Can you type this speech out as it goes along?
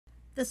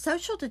The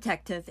Social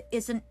Detective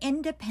is an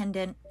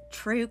independent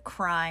true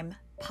crime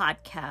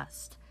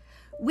podcast.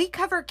 We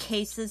cover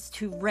cases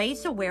to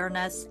raise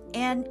awareness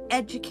and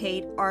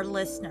educate our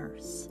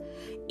listeners.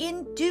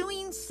 In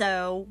doing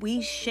so,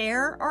 we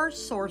share our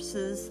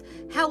sources.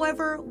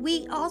 However,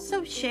 we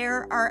also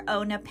share our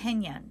own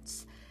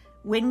opinions.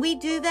 When we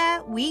do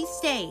that, we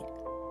state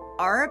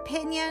our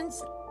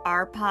opinions,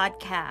 our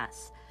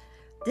podcast.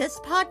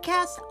 This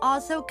podcast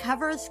also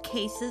covers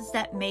cases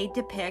that may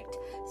depict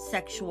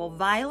sexual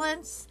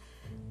violence,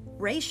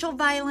 racial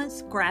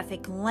violence,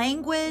 graphic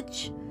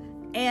language,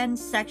 and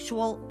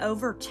sexual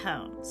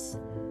overtones.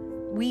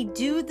 We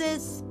do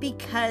this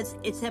because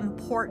it's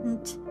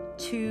important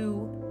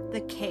to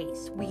the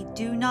case. We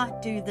do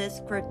not do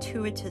this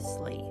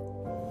gratuitously.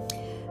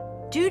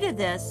 Due to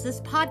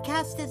this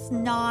podcast is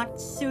not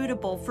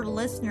suitable for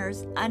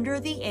listeners under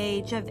the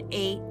age of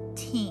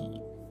 18.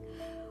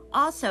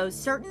 Also,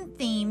 certain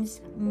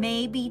themes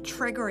may be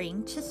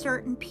triggering to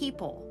certain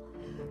people.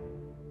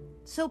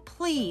 So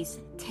please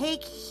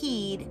take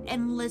heed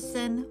and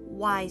listen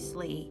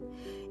wisely.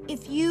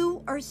 If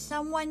you or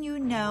someone you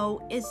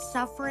know is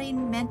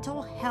suffering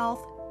mental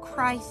health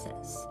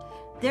crisis,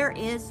 there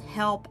is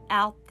help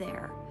out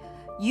there.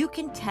 You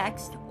can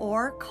text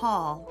or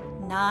call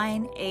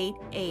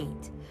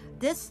 988.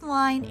 This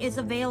line is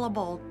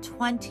available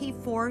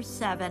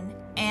 24/7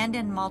 and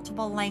in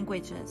multiple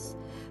languages.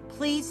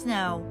 Please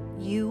know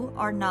you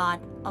are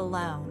not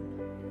alone.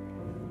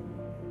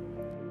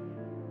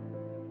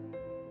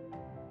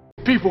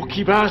 People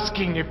keep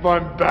asking if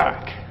I'm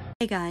back.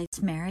 Hey guys,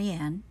 it's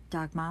Marianne,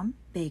 dog mom,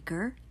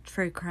 baker,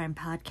 true crime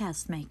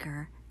podcast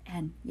maker,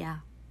 and yeah,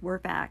 we're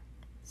back.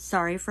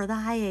 Sorry for the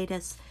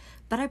hiatus,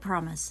 but I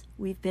promise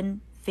we've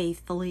been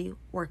faithfully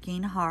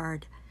working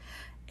hard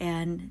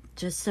and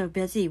just so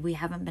busy we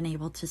haven't been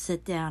able to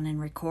sit down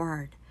and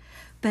record.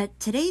 But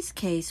today's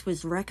case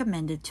was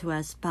recommended to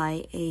us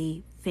by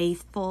a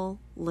faithful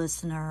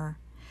listener,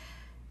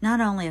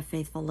 not only a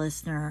faithful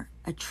listener,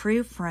 a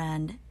true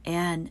friend,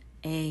 and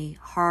a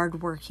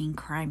hardworking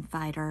crime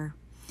fighter.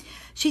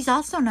 She's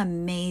also an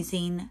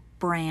amazing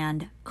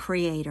brand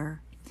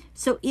creator.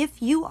 So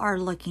if you are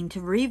looking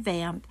to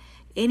revamp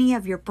any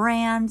of your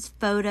brands,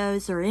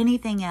 photos, or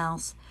anything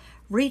else,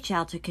 reach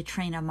out to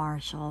Katrina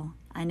Marshall.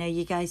 I know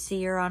you guys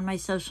see her on my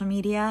social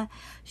media.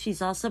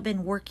 She's also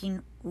been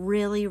working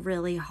really,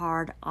 really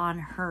hard on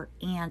her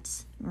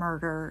aunt's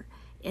murder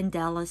in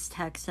Dallas,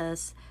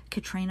 Texas.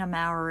 Katrina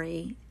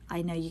Mowry.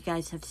 I know you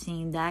guys have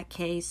seen that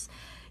case.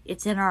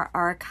 It's in our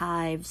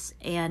archives,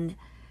 and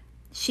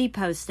she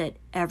posts it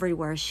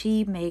everywhere.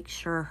 She makes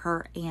sure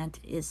her aunt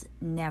is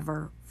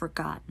never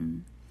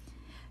forgotten.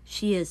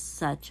 She is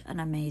such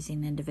an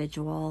amazing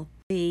individual.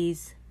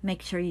 Please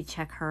make sure you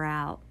check her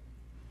out.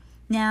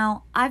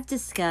 Now, I've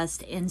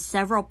discussed in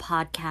several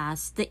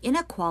podcasts the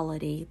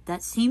inequality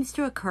that seems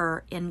to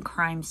occur in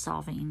crime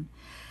solving.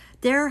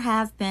 There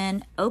have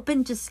been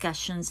open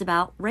discussions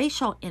about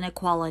racial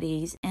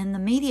inequalities in the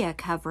media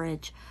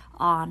coverage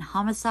on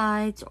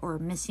homicides or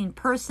missing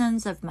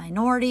persons of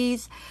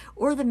minorities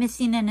or the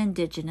missing and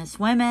indigenous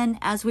women,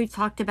 as we've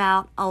talked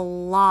about a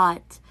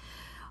lot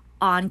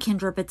on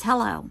Kendra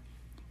Botello.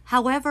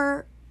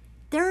 However,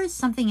 there is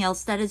something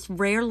else that is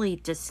rarely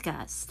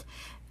discussed,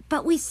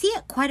 but we see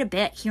it quite a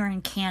bit here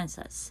in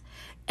Kansas,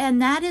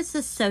 and that is the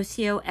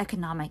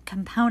socioeconomic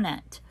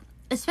component,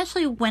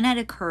 especially when it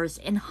occurs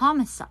in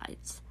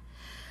homicides.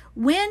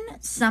 When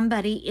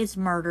somebody is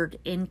murdered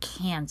in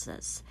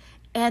Kansas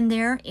and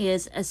there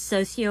is a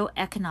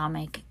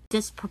socioeconomic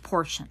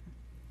disproportion,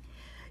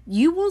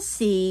 you will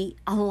see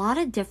a lot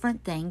of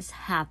different things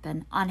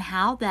happen on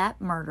how that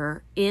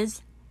murder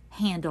is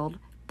handled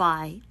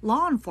by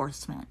law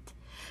enforcement.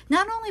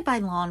 Not only by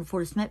law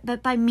enforcement,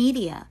 but by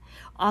media,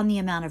 on the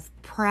amount of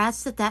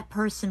press that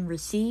person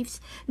receives.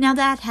 Now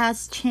that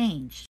has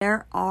changed.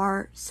 There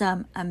are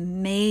some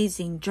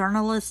amazing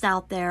journalists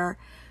out there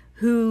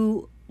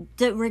who,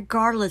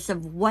 regardless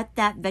of what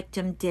that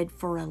victim did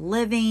for a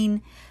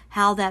living,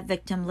 how that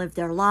victim lived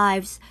their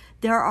lives,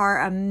 there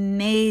are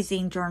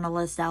amazing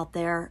journalists out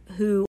there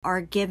who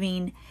are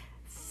giving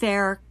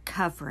fair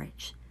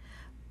coverage.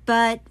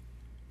 But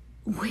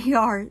we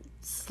are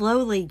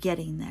slowly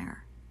getting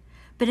there.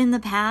 But in the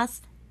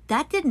past,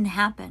 that didn't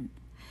happen.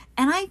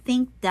 And I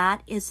think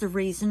that is the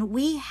reason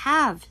we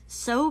have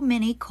so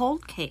many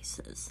cold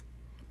cases.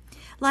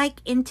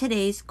 Like in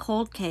today's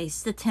cold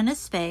case, the 10 of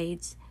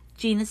Spades,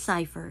 Gina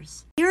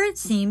Cyphers. Here it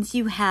seems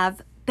you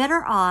have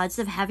better odds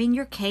of having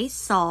your case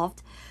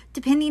solved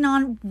depending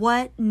on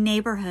what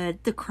neighborhood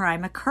the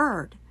crime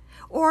occurred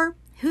or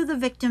who the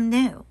victim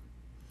knew.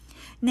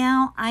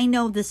 Now, I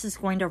know this is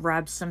going to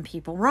rub some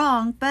people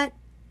wrong, but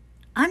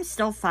I'm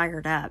still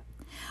fired up.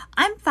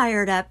 I'm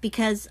fired up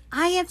because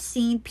I have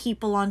seen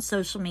people on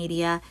social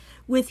media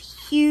with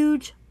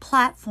huge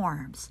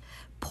platforms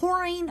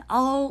pouring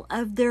all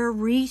of their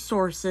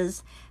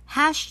resources,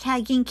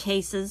 hashtagging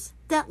cases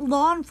that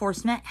law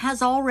enforcement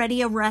has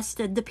already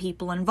arrested the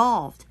people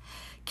involved.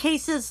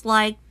 Cases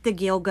like the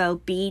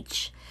Gilgo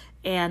Beach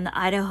and the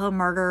Idaho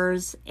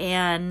murders,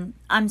 and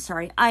I'm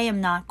sorry, I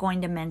am not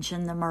going to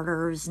mention the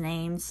murderers'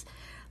 names.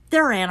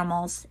 They're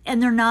animals,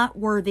 and they're not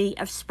worthy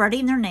of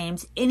spreading their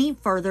names any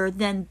further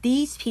than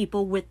these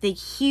people with the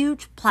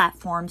huge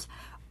platforms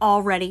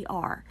already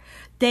are.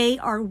 They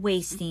are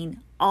wasting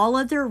all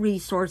of their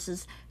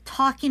resources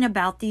talking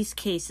about these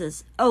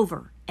cases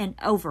over and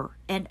over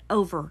and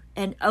over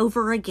and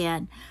over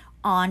again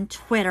on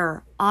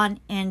Twitter, on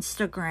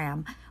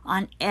Instagram,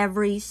 on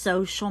every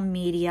social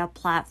media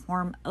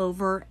platform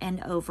over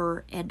and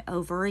over and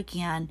over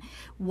again,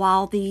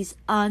 while these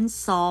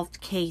unsolved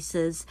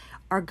cases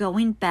are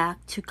going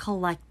back to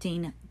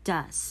collecting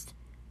dust,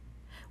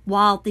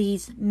 while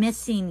these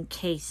missing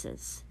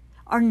cases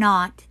are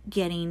not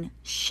getting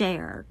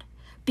shared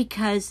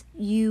because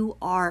you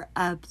are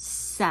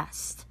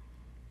obsessed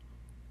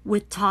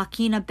with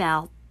talking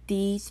about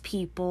these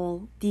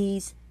people,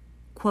 these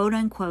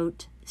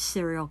quote-unquote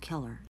serial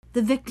killers.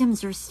 The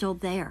victims are still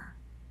there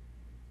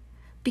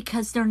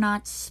because they're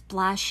not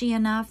splashy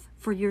enough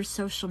for your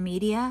social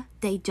media.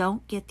 They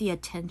don't get the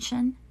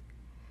attention.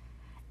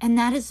 And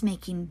that is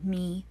making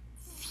me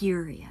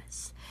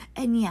furious.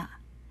 And yeah,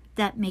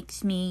 that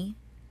makes me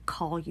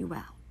call you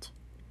out.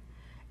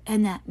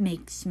 And that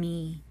makes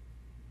me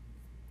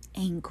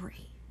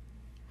angry.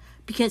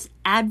 Because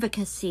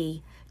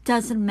advocacy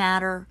doesn't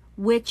matter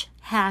which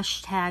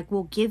hashtag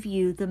will give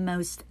you the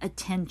most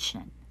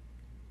attention.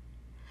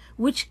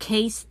 Which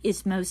case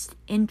is most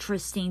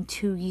interesting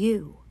to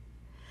you?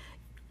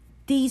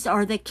 These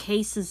are the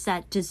cases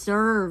that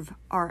deserve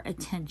our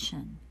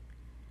attention.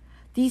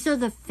 These are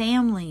the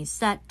families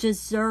that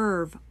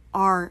deserve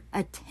our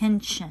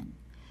attention.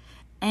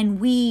 And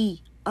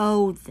we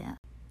owe them.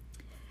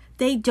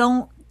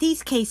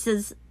 These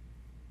cases,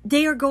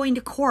 they are going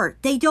to court.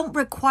 They don't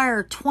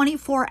require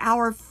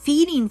 24-hour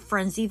feeding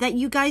frenzy that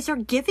you guys are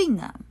giving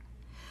them.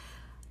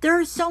 There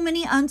are so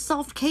many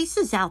unsolved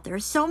cases out there,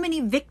 so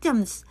many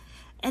victims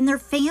and their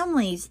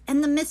families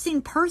and the missing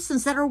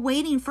persons that are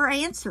waiting for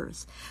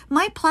answers.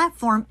 My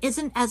platform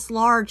isn't as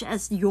large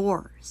as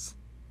yours.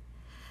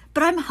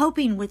 But I'm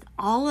hoping with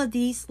all of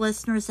these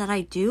listeners that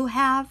I do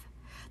have,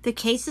 the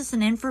cases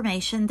and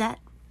information, that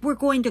we're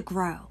going to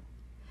grow.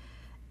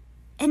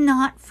 And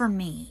not for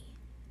me.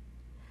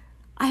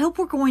 I hope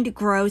we're going to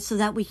grow so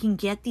that we can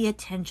get the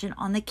attention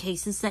on the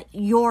cases that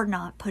you're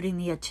not putting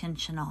the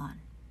attention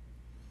on.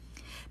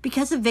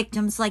 Because of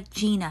victims like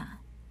Gina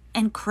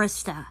and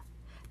Krista,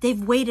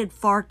 they've waited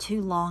far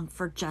too long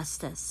for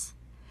justice.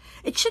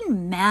 It shouldn't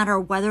matter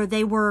whether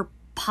they were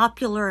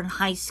popular in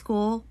high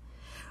school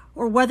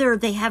or whether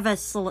they have a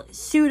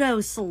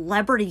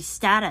pseudo-celebrity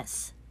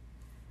status,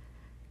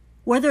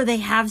 whether they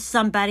have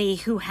somebody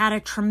who had a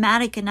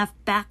traumatic enough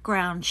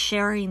background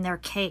sharing their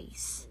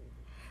case.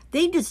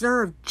 They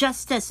deserve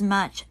just as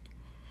much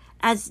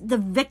as the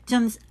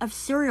victims of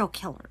serial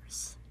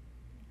killers,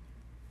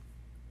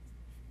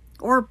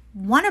 or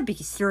wannabe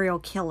serial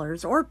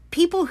killers, or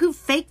people who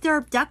fake their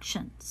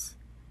abductions.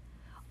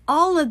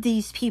 All of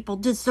these people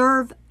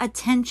deserve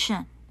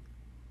attention.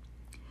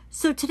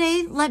 So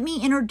today, let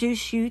me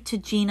introduce you to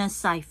Gina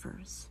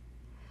Cyphers.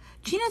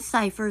 Gina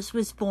Cyphers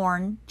was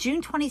born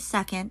June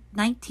 22nd,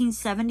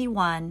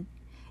 1971,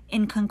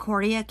 in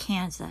Concordia,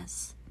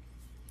 Kansas.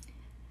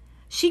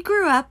 She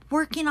grew up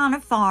working on a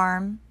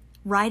farm,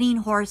 riding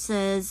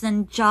horses,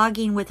 and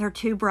jogging with her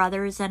two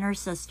brothers and her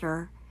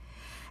sister.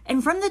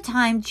 And from the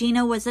time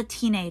Gina was a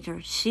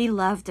teenager, she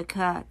loved to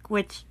cook,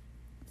 which,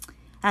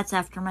 that's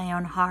after my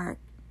own heart.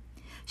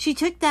 She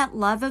took that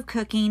love of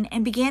cooking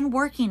and began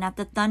working at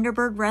the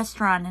Thunderbird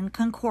restaurant in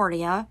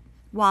Concordia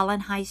while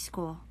in high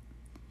school.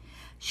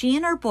 She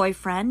and her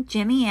boyfriend,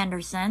 Jimmy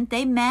Anderson,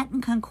 they met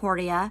in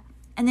Concordia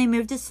and they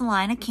moved to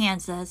Salina,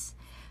 Kansas,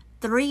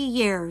 3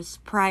 years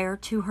prior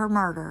to her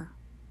murder.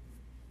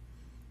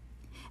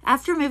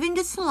 After moving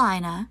to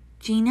Salina,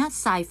 Gina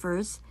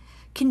Cyphers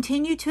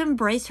continued to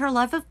embrace her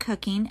love of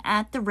cooking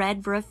at the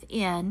Red Roof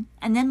Inn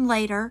and then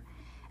later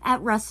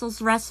at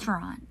Russell's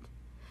Restaurant.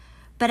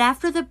 But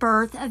after the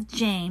birth of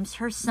James,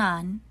 her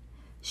son,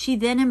 she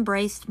then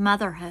embraced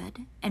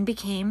motherhood and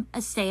became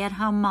a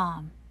stay-at-home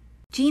mom.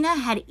 Gina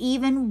had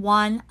even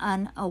won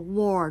an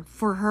award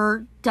for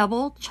her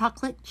double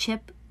chocolate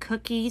chip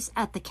cookies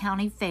at the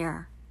county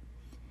fair.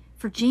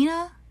 For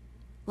Gina,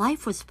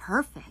 life was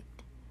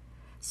perfect,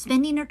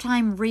 spending her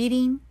time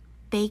reading,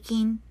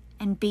 baking,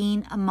 and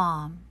being a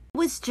mom. It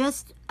was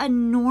just a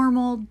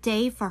normal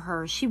day for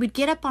her. She would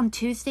get up on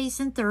Tuesdays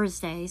and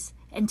Thursdays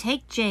and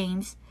take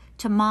James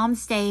to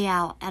Mom's Day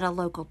Out at a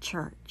local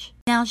church.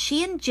 Now,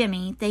 she and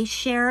Jimmy, they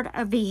shared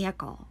a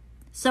vehicle.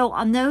 So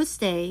on those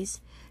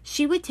days,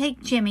 she would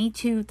take Jimmy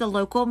to the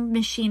local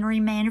machinery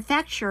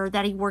manufacturer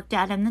that he worked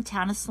at in the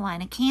town of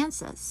Salina,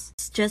 Kansas.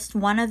 It's just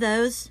one of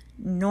those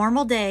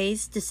normal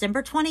days,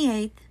 December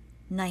 28th,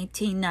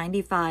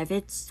 1995.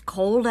 It's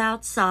cold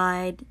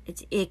outside,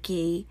 it's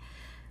icky,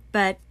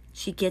 but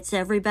she gets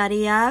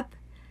everybody up,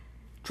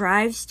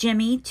 drives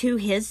Jimmy to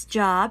his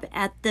job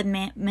at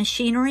the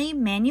machinery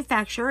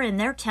manufacturer in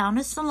their town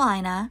of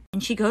Salina,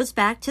 and she goes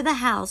back to the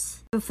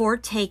house before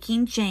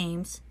taking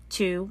James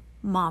to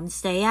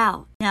Mom's Day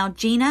Out. Now,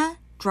 Gina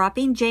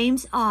dropping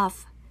James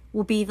off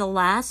will be the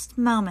last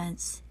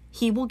moments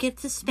he will get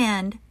to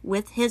spend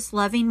with his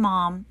loving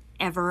mom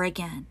ever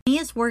again. He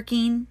is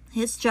working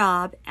his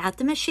job at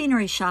the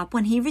machinery shop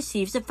when he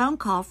receives a phone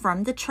call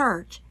from the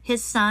church,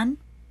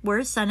 where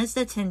his son is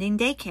attending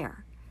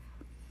daycare.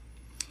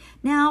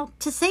 Now,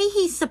 to say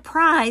he's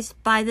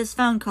surprised by this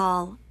phone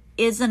call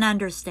is an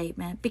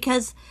understatement,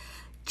 because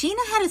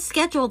Gina had a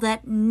schedule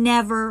that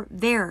never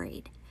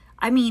varied.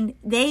 I mean,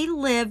 they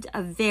lived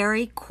a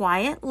very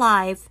quiet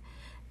life,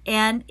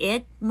 and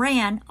it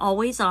ran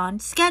always on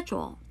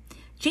schedule.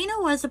 Gina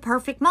was a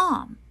perfect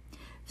mom.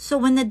 So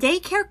when the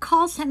daycare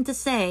calls him to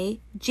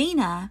say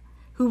Gina,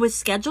 who was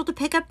scheduled to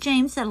pick up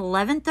James at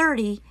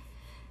 11:30,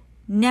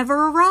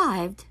 never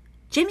arrived,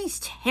 Jimmy's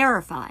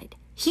terrified.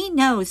 He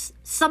knows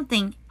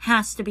something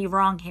has to be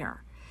wrong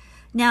here.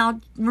 Now,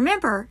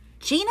 remember,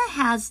 Gina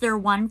has their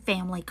one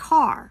family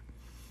car.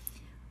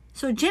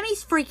 So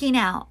Jimmy's freaking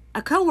out.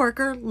 A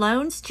coworker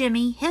loans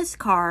Jimmy his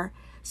car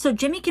so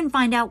Jimmy can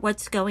find out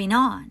what's going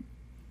on.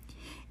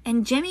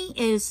 And Jimmy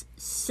is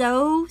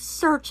so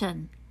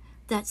certain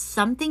that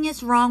something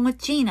is wrong with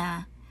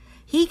Gina,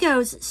 he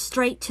goes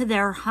straight to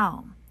their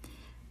home.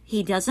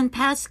 He doesn't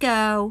pass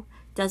go,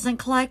 doesn't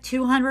collect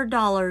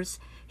 $200.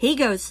 He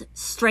goes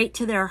straight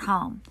to their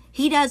home.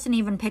 He doesn't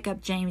even pick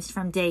up James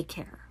from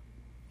daycare.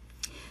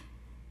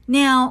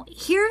 Now,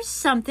 here's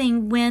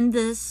something when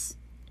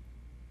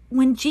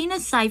Gina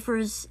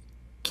Cypher's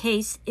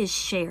case is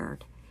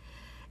shared,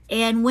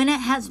 and when it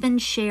has been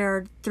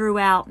shared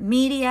throughout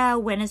media,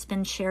 when it's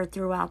been shared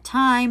throughout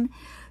time,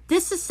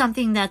 this is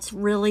something that's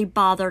really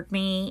bothered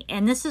me,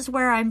 and this is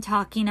where I'm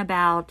talking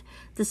about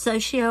the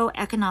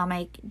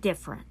socioeconomic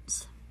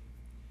difference.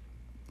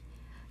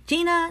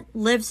 Gina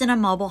lives in a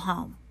mobile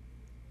home,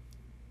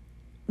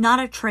 not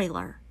a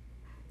trailer.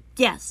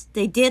 Yes,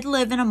 they did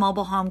live in a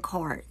mobile home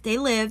court. They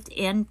lived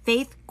in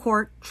Faith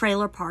Court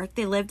Trailer Park.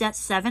 They lived at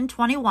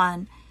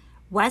 721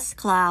 West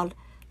Cloud,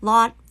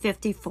 Lot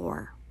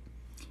 54.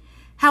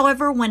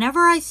 However,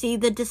 whenever I see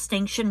the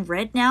distinction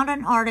written out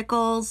in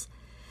articles,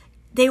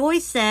 they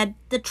always said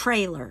the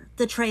trailer.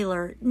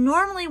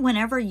 Normally,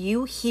 whenever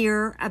you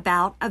hear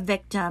about a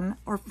victim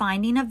or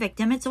finding a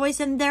victim, it's always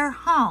in their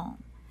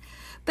home.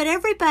 But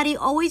everybody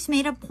always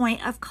made a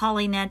point of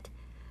calling it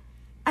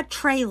a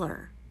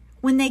trailer.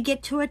 When they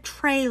get to a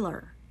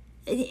trailer,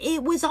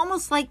 it was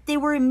almost like they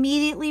were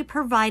immediately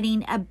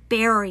providing a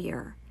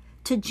barrier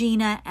to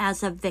Gina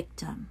as a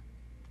victim.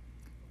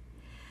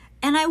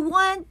 And I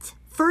want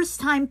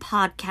first-time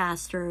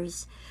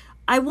podcasters,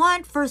 I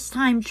want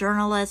first-time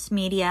journalists,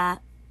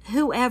 media,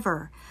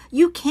 whoever.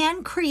 You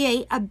can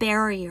create a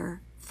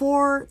barrier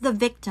for the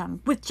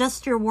victim with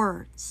just your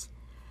words.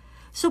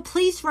 So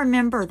please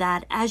remember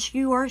that as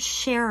you are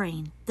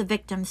sharing the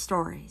victim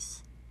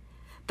stories.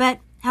 But,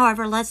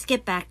 however, let's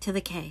get back to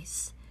the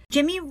case.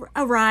 Jimmy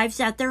arrives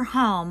at their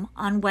home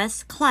on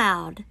West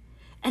Cloud,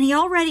 and he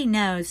already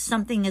knows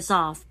something is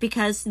off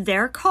because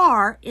their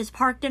car is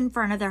parked in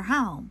front of their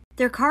home.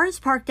 Their car is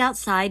parked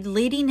outside,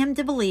 leading him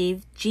to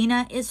believe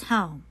Gina is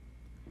home.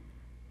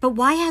 But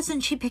why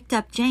hasn't she picked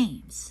up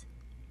James?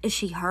 Is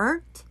she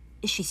hurt?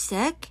 Is she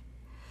sick?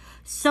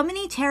 So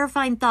many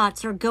terrifying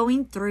thoughts are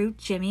going through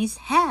Jimmy's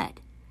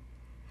head.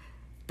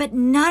 But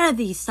none of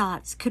these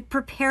thoughts could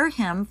prepare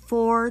him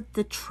for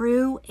the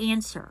true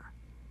answer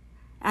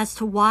as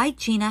to why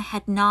Gina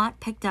had not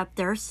picked up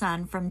their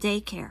son from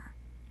daycare.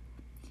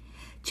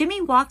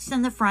 Jimmy walks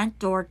in the front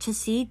door to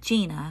see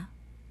Gina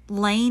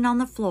laying on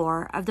the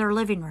floor of their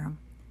living room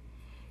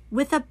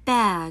with a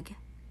bag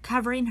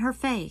covering her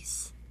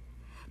face.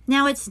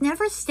 Now, it's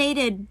never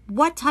stated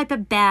what type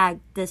of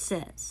bag this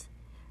is.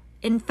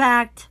 In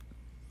fact,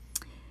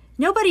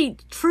 nobody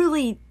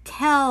truly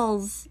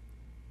tells.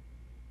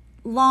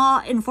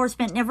 Law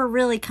enforcement never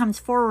really comes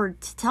forward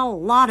to tell a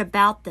lot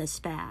about this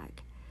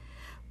bag.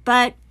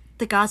 But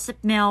the gossip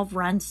mill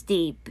runs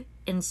deep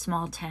in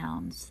small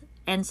towns.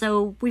 And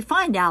so we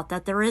find out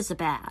that there is a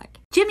bag.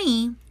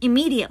 Jimmy,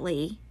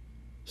 immediately,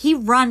 he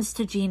runs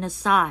to Gina's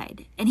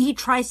side and he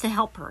tries to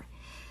help her.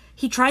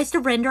 He tries to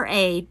render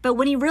aid, but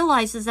when he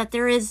realizes that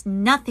there is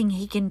nothing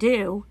he can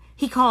do,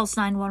 he calls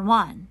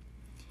 911.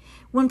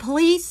 When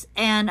police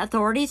and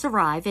authorities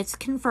arrive, it's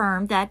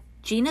confirmed that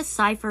Gina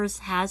Cyphers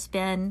has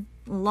been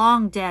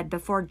long dead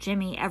before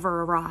Jimmy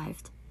ever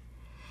arrived.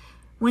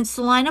 When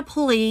Salina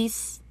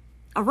police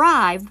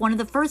arrived, one of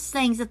the first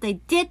things that they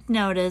did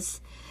notice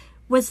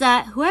was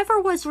that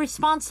whoever was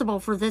responsible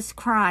for this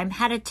crime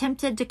had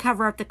attempted to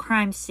cover up the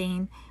crime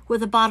scene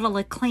with a bottle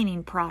of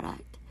cleaning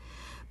product.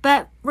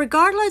 But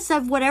regardless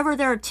of whatever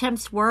their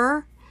attempts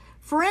were,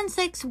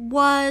 forensics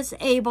was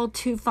able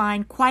to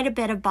find quite a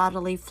bit of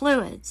bodily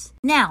fluids.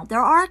 Now,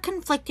 there are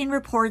conflicting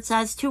reports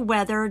as to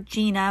whether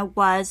Gina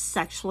was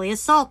sexually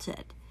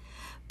assaulted.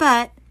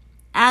 But,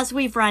 as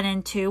we've run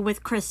into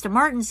with Krista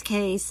Martin's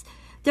case,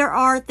 there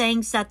are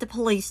things that the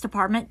police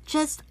department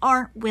just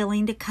aren't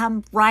willing to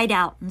come right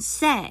out and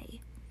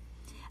say.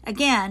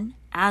 Again,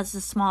 as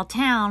a small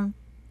town,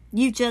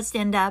 you just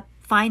end up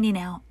finding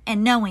out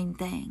and knowing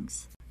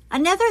things.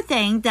 Another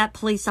thing that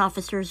police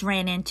officers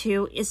ran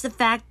into is the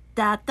fact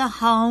that the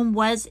home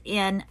was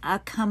in a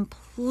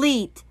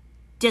complete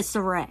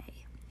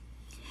disarray.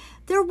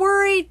 They're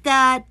worried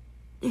that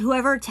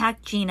whoever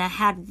attacked Gina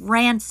had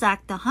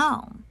ransacked the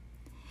home.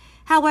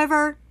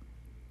 However,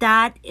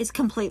 that is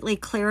completely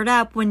cleared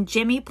up when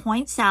Jimmy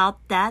points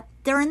out that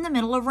they're in the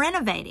middle of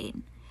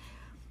renovating.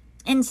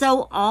 And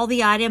so all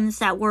the items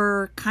that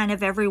were kind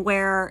of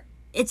everywhere,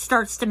 it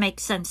starts to make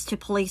sense to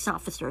police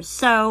officers.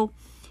 So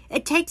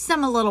it takes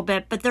them a little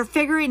bit, but they're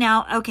figuring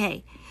out,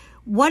 okay,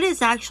 what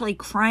is actually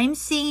crime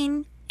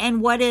scene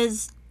and what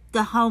is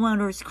the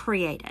homeowners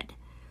created.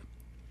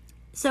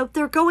 So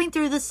they're going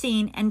through the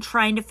scene and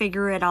trying to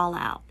figure it all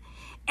out.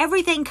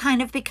 Everything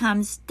kind of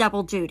becomes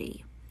double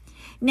duty.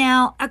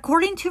 Now,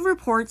 according to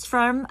reports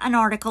from an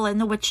article in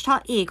the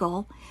Wichita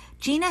Eagle,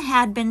 Gina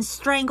had been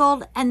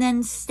strangled and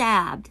then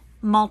stabbed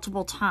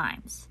multiple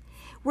times.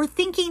 We're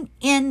thinking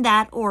in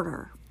that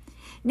order.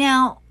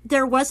 Now,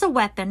 there was a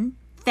weapon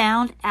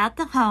found at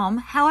the home.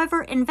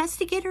 However,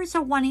 investigators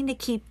are wanting to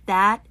keep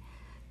that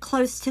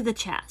close to the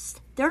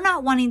chest. They're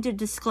not wanting to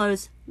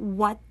disclose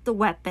what the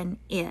weapon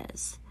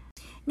is.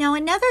 Now,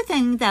 another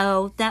thing,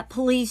 though, that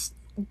police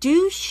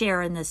do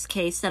share in this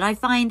case that I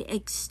find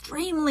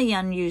extremely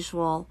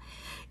unusual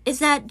is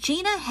that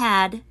Gina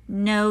had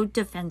no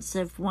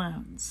defensive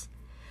wounds.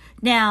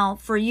 Now,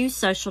 for you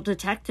social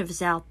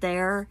detectives out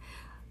there,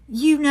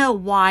 you know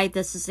why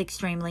this is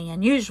extremely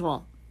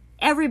unusual.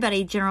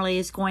 Everybody generally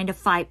is going to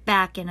fight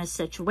back in a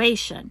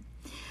situation.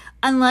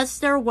 Unless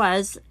there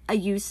was a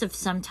use of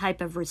some type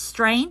of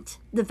restraint,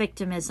 the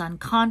victim is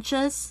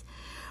unconscious,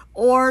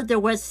 or there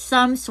was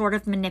some sort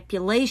of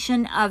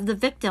manipulation of the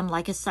victim,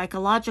 like a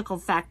psychological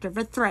factor of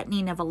a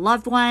threatening of a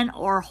loved one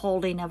or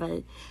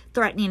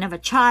threatening of a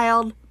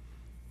child.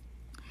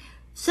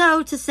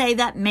 So to say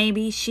that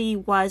maybe she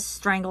was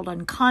strangled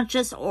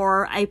unconscious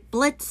or a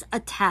blitz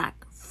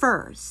attack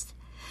first.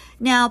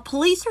 Now,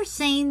 police are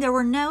saying there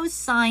were no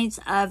signs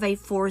of a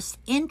forced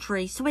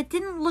entry, so it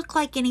didn't look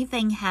like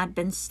anything had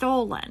been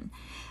stolen.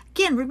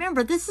 Again,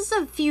 remember, this is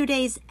a few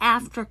days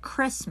after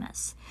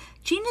Christmas.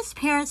 Gina's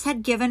parents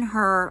had given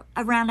her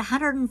around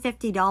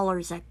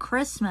 $150 at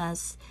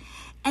Christmas,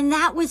 and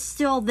that was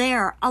still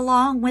there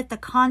along with the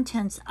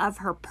contents of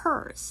her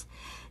purse.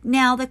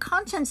 Now, the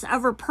contents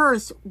of her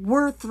purse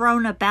were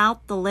thrown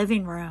about the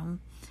living room,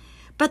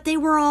 but they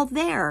were all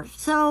there.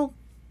 So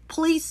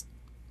police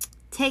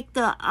take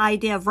the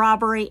idea of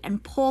robbery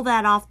and pull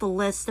that off the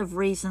list of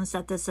reasons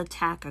that this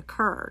attack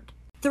occurred.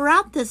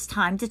 Throughout this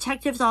time,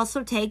 detectives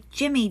also take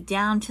Jimmy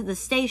down to the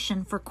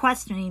station for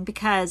questioning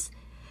because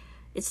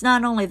it's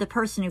not only the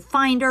person who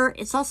finds her,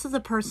 it's also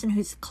the person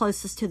who's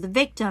closest to the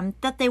victim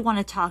that they want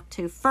to talk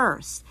to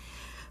first.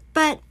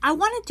 But I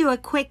want to do a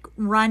quick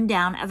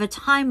rundown of a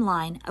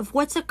timeline of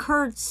what's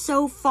occurred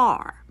so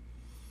far.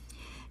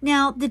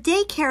 Now, the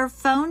daycare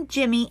phoned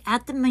Jimmy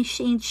at the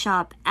machine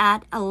shop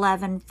at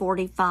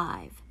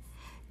 11:45.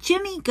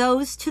 Jimmy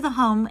goes to the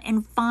home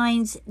and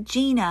finds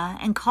Gina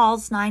and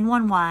calls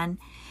 911,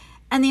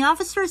 and the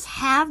officers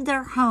have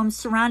their home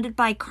surrounded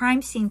by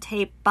crime scene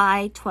tape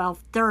by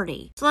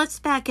 12:30. So let's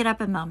back it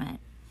up a moment.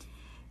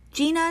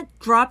 Gina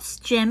drops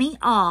Jimmy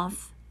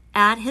off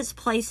at his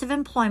place of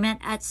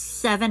employment at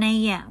 7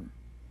 a.m.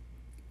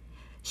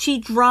 She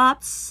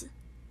drops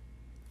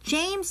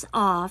James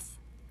off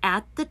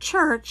at the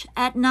church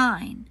at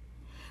 9.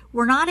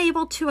 We're not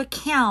able to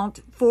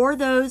account for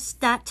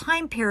that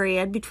time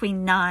period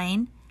between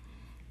 9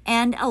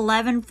 and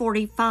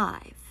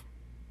 11:45.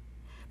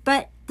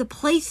 But the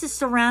place is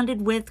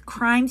surrounded with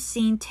crime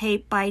scene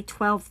tape by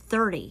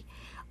 12:30.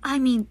 I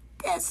mean,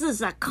 this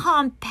is a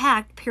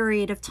compact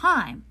period of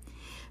time.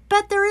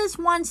 But there is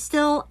one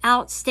still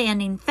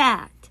outstanding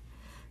fact.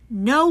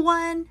 No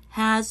one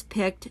has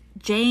picked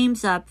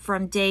James up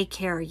from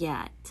daycare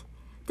yet.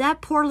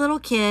 That poor little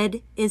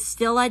kid is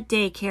still at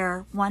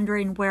daycare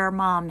wondering where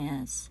mom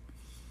is.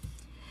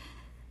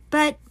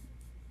 But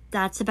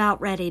that's about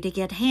ready to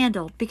get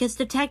handled because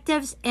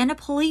detectives and a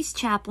police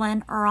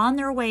chaplain are on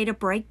their way to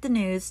break the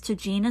news to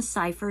Gina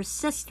Cypher's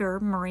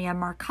sister, Maria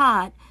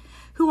Marcotte,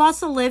 who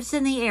also lives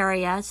in the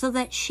area so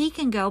that she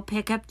can go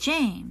pick up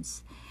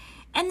James.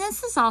 And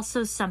this is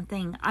also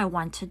something I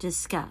want to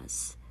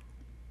discuss.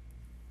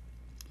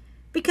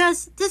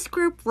 Because this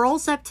group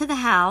rolls up to the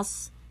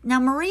house. Now,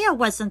 Maria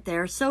wasn't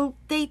there, so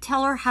they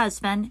tell her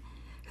husband,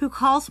 who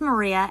calls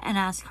Maria and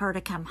asks her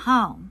to come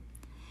home.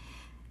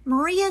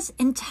 Maria's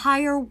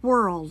entire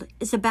world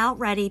is about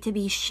ready to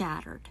be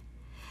shattered.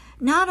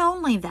 Not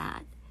only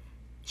that,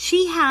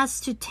 she has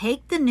to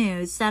take the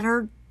news that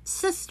her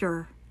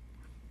sister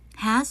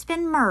has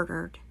been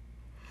murdered.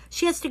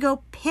 She has to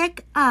go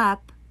pick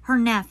up her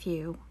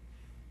nephew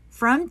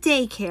from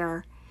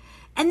daycare,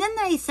 and then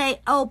they say,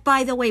 oh,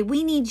 by the way,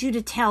 we need you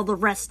to tell the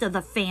rest of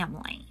the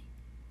family.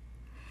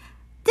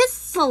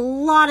 This is a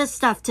lot of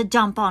stuff to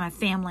dump on a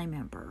family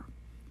member.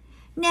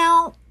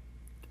 Now,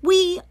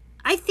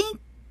 I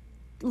think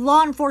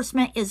law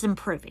enforcement is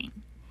improving.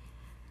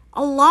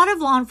 A lot of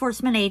law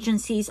enforcement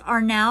agencies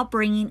are now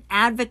bringing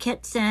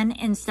advocates in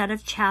instead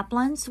of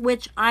chaplains,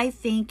 which I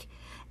think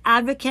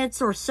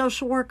advocates or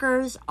social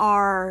workers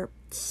are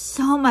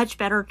so much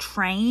better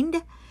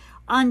trained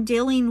on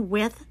dealing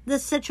with the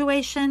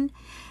situation,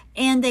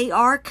 and they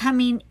are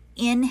coming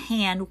in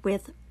hand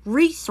with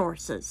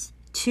resources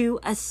to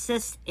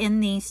assist in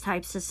these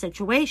types of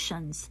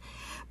situations.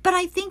 But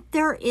I think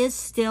there is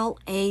still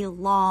a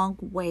long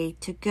way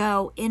to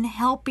go in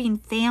helping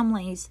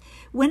families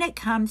when it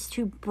comes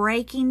to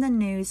breaking the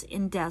news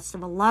in deaths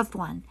of a loved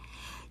one.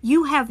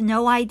 You have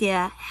no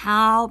idea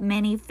how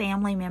many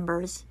family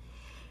members,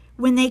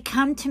 when they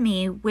come to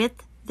me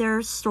with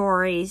their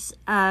stories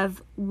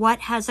of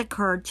what has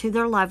occurred to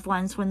their loved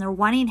ones when they're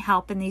wanting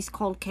help in these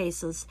cold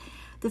cases,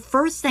 the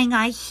first thing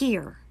I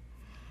hear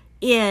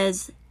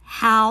is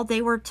how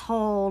they were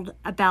told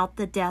about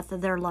the death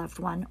of their loved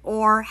one,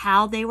 or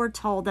how they were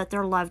told that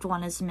their loved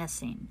one is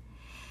missing.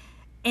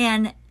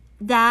 And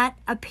that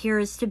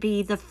appears to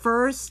be the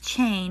first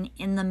chain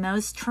in the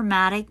most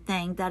traumatic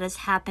thing that has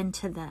happened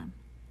to them.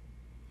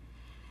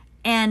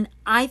 And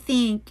I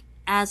think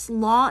as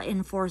law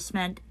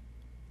enforcement,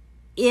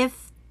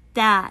 if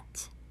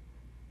that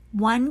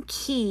one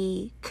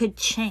key could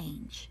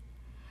change,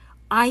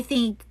 I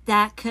think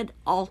that could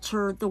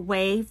alter the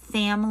way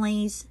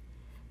families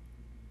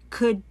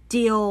could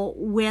deal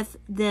with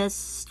this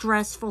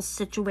stressful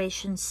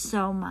situation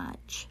so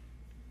much.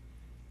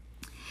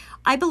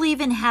 I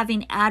believe in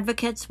having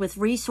advocates with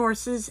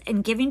resources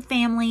and giving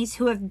families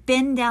who have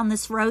been down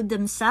this road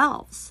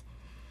themselves,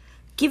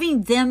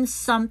 giving them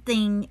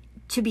something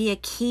to be a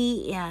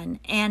key in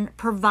and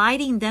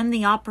providing them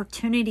the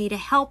opportunity to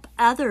help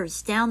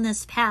others down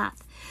this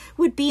path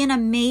would be an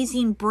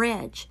amazing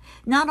bridge,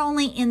 not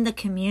only in the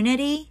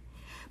community,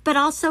 but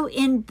also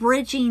in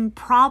bridging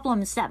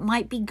problems that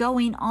might be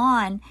going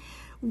on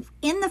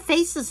in the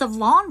faces of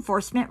law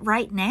enforcement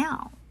right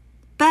now.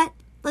 But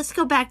let's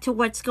go back to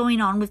what's going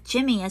on with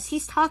Jimmy as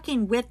he's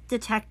talking with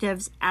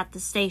detectives at the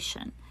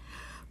station.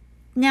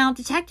 Now,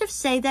 detectives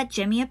say that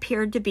Jimmy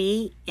appeared to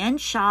be in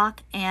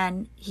shock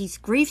and he's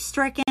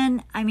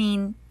grief-stricken. I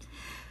mean,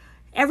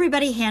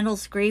 everybody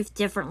handles grief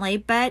differently,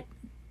 but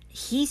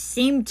he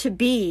seemed to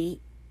be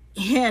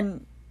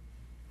in...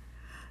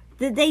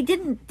 They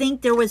didn't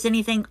think there was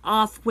anything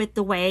off with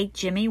the way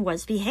Jimmy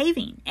was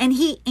behaving. And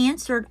he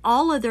answered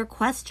all of their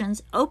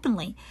questions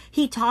openly.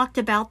 He talked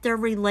about their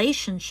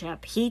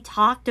relationship. He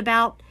talked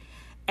about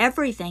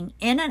everything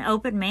in an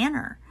open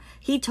manner.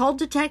 He told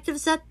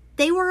detectives that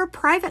they were a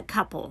private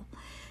couple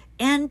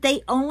and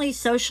they only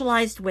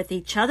socialized with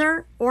each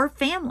other or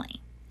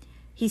family.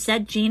 He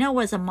said Gina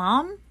was a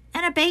mom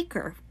and a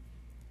baker.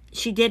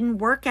 She didn't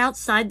work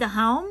outside the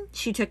home.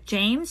 She took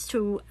James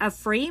to a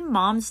free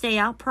Mom's Day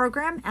Out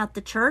program at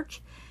the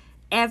church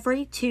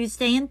every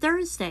Tuesday and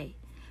Thursday.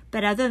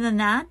 But other than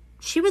that,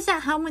 she was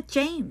at home with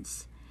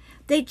James.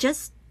 They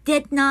just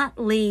did not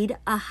lead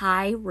a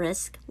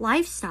high-risk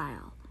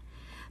lifestyle.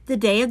 The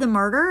day of the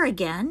murder,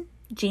 again,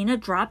 Gina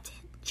dropped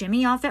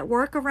Jimmy off at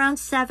work around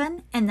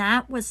 7, and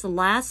that was the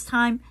last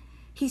time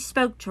he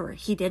spoke to her.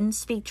 He didn't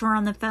speak to her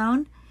on the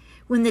phone.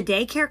 When the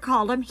daycare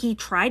called him, he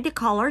tried to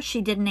call her.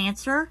 She didn't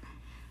answer.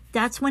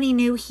 That's when he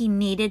knew he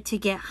needed to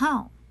get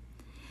home.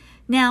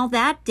 Now,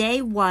 that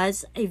day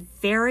was a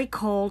very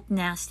cold,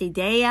 nasty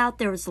day out.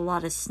 There was a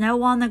lot of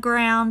snow on the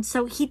ground,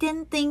 so he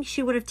didn't think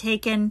she would have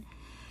taken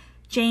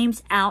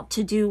James out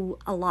to do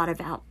a lot of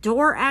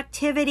outdoor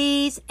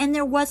activities, and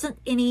there wasn't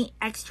any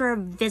extra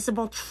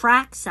visible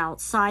tracks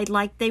outside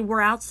like they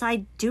were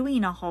outside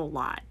doing a whole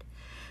lot.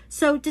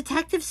 So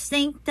detectives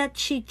think that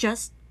she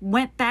just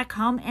went back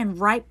home and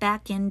right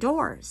back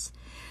indoors.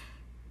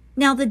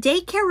 Now, the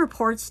daycare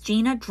reports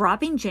Gina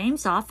dropping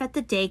James off at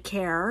the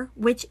daycare,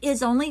 which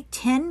is only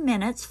 10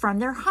 minutes from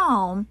their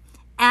home,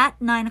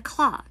 at 9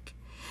 o'clock.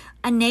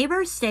 A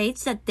neighbor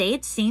states that they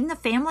had seen the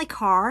family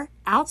car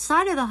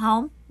outside of the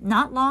home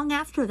not long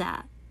after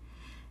that.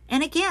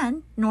 And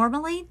again,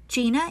 normally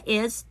Gina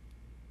is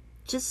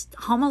just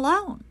home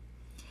alone.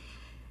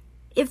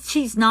 If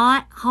she's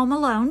not home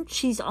alone,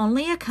 she's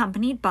only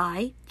accompanied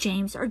by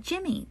James or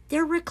Jimmy.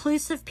 They're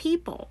reclusive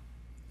people.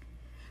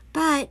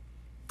 But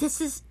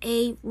this is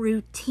a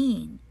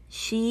routine.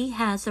 She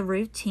has a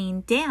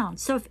routine down.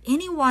 So if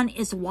anyone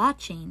is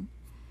watching,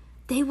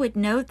 they would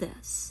know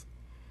this.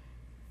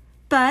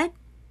 But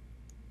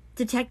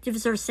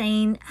detectives are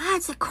saying,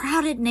 it's a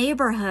crowded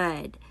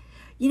neighborhood.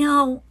 You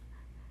know,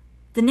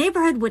 the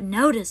neighborhood would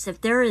notice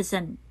if there is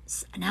an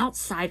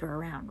outsider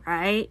around,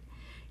 right?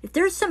 If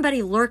there's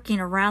somebody lurking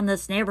around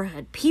this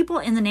neighborhood, people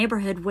in the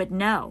neighborhood would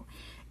know.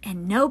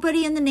 And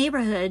nobody in the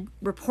neighborhood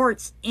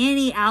reports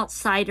any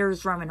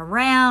outsiders roaming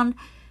around,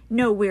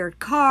 no weird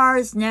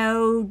cars,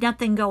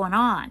 nothing going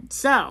on.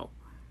 So,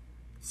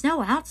 there's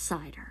no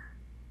outsider.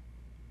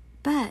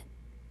 But,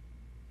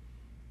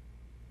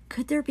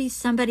 could there be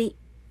somebody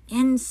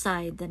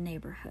inside the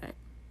neighborhood?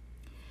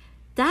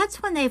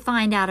 That's when they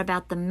find out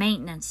about the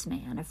maintenance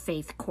man of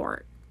Faith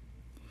Court.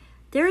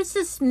 There's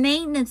this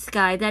maintenance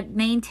guy that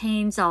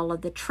maintains all of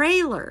the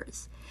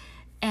trailers.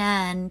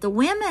 And the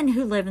women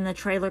who live in the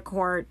trailer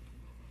court,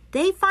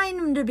 they find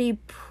him to be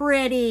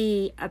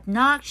pretty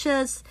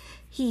obnoxious.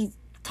 He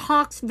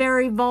talks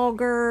very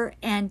vulgar,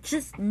 and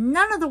just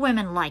none of the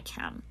women like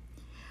him.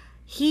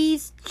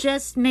 He's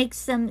just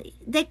makes them,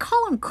 they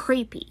call him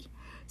creepy.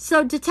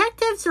 So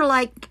detectives are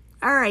like,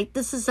 all right,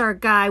 this is our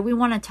guy. We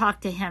want to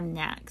talk to him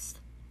next.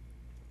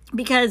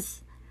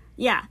 Because,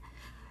 yeah,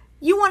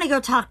 you want to go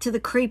talk to the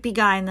creepy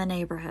guy in the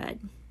neighborhood.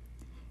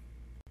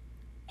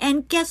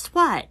 And guess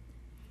what?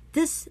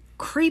 This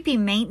creepy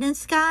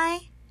maintenance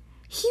guy,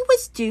 he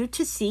was due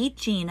to see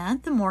Gina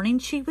the morning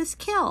she was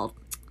killed.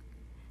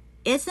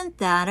 Isn't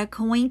that a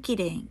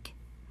coinkydink?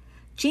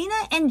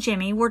 Gina and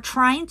Jimmy were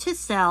trying to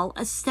sell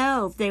a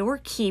stove they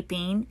were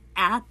keeping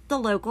at the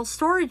local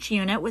storage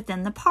unit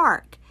within the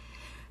park.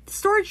 The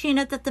storage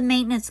unit that the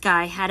maintenance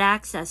guy had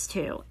access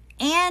to.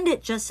 And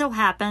it just so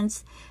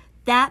happens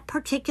that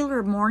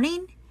particular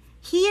morning,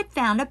 he had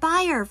found a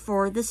buyer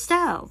for the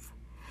stove.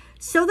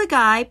 So the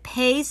guy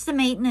pays the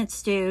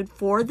maintenance dude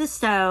for the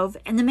stove,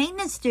 and the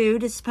maintenance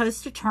dude is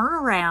supposed to turn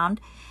around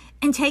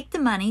and take the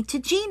money to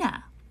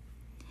Gina.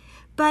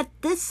 But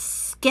this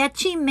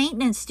sketchy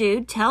maintenance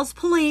dude tells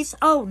police,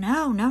 oh,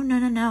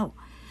 no.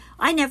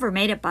 I never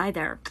made it by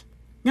there.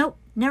 Nope,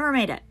 never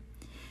made it.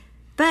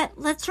 But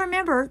let's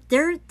remember,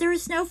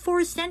 there's no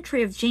forced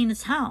entry of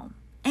Gina's home.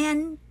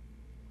 And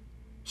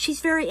she's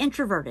very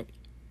introverted.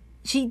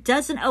 She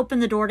doesn't open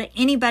the door to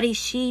anybody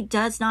she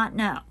does not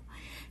know.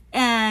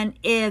 And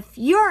if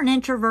you're an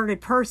introverted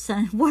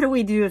person, what do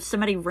we do if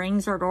somebody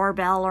rings our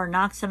doorbell or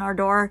knocks on our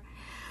door?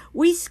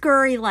 We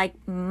scurry like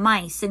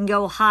mice and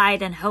go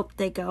hide and hope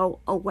they go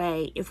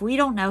away if we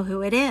don't know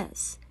who it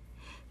is.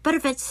 But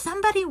if it's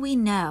somebody we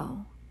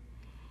know,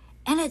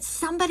 and it's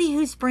somebody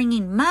who's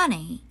bringing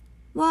money,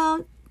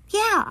 well,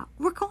 yeah,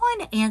 we're going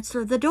to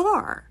answer the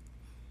door.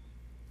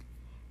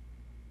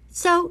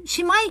 So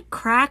she might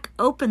crack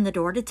open the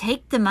door to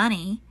take the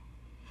money,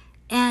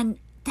 and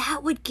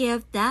that would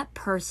give that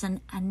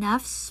person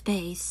enough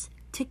space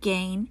to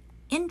gain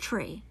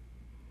entry.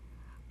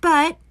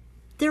 But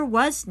there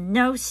was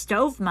no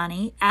stove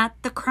money at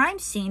the crime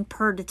scene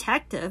per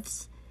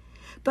detectives.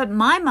 But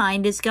my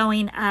mind is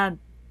going,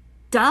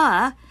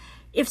 duh.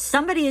 If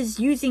somebody is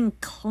using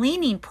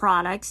cleaning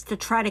products to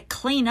try to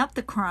clean up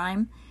the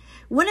crime,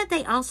 wouldn't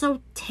they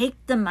also take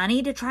the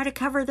money to try to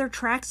cover their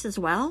tracks as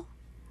well?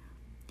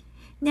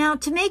 Now,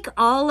 to make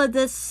all of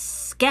this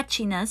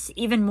sketchiness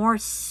even more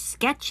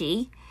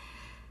sketchy,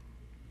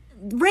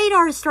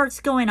 radar starts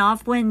going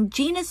off when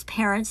Gina's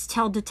parents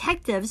tell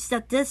detectives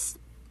that this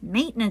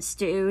maintenance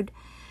dude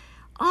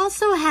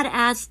also had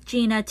asked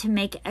Gina to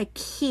make a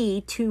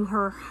key to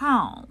her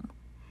home.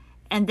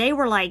 And they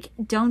were like,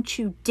 don't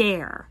you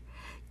dare.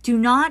 Do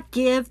not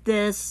give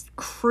this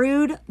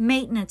crude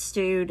maintenance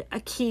dude a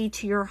key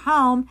to your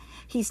home.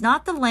 He's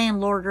not the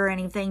landlord or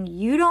anything.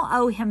 You don't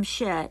owe him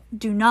shit.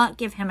 Do not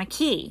give him a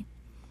key.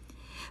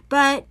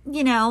 But,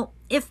 you know,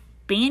 if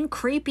being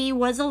creepy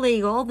was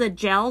illegal, the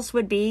jails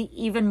would be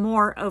even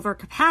more over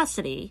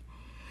capacity.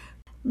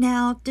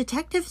 Now,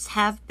 detectives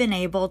have been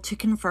able to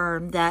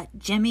confirm that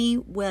Jimmy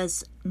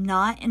was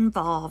not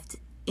involved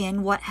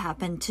in what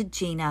happened to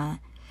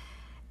Gina.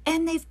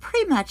 And they've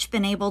pretty much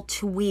been able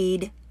to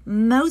weed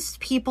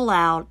most people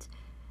out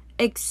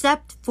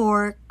except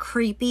for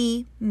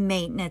creepy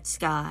maintenance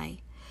guy.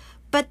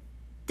 But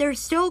they're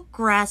still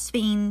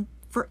grasping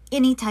for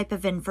any type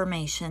of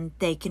information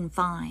they can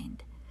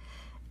find.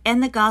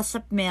 And the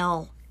gossip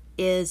mill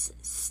is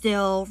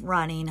still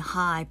running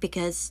high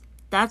because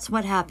that's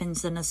what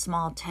happens in a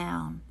small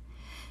town.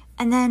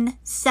 And then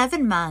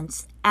 7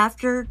 months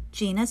after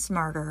Gina's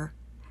murder,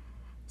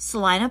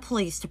 Salina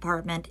Police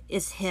Department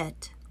is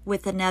hit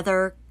with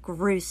another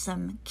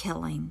gruesome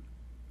killing.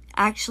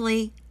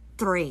 Actually,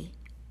 3.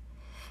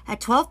 At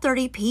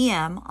 12:30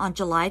 p.m. on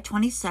July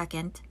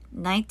 22nd,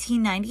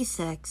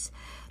 1996,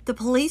 the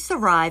police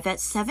arrive at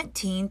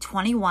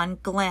 1721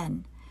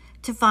 Glen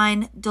to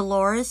find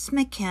Dolores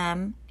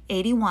McKim,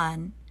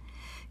 81,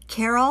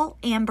 Carol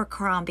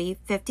Abercrombie,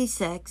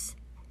 56,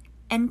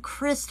 and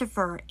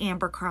Christopher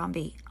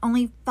Abercrombie,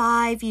 only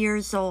 5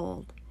 years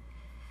old.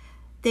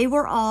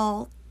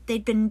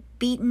 They'd been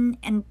beaten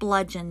and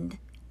bludgeoned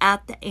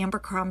at the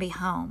Abercrombie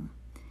home.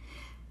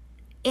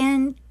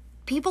 And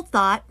people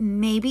thought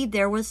maybe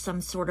there was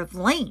some sort of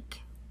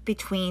link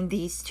between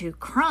these two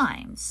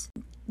crimes.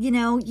 You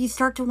know, you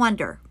start to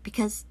wonder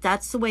because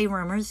that's the way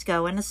rumors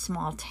go in a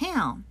small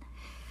town.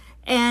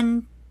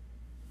 And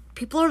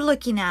people are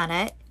looking at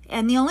it,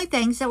 and the only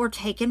things that were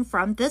taken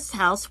from this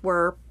house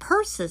were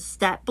purses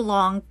that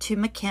belonged to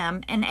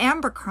McKim and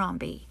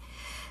Abercrombie.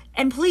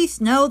 And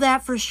police know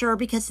that for sure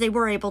because they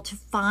were able to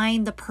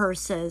find the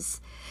purses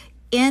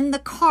in the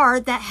car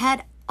that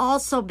had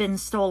also been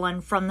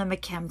stolen from the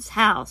McKim's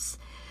house.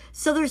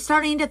 So they're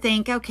starting to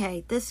think,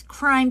 okay, this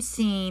crime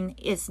scene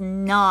is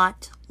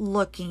not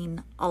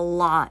looking a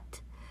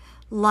lot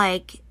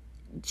like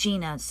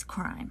Gina's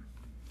crime.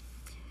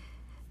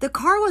 The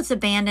car was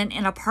abandoned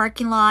in a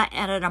parking lot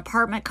at an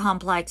apartment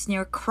complex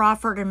near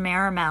Crawford and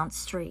Marymount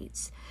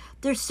Streets.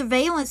 There's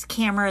surveillance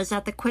cameras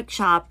at the Quick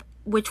Shop,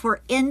 which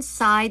were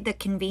inside the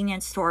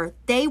convenience store.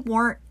 They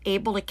weren't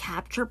able to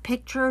capture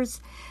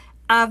pictures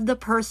of the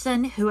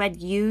person who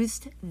had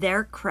used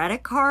their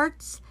credit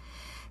cards.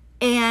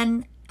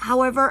 And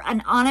however,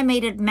 an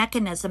automated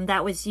mechanism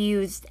that was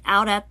used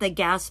out at the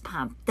gas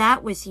pump,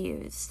 that was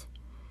used.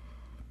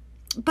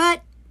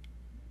 But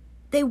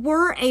they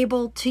were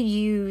able to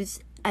use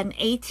an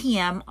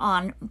ATM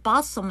on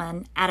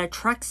Bosselman at a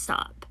truck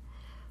stop.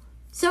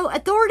 So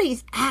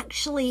authorities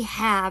actually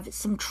have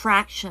some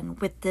traction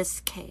with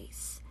this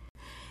case.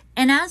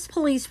 And as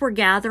police were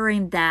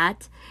gathering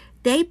that,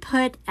 they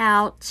put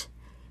out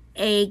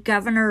a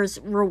governor's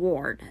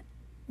reward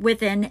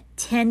within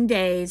 10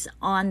 days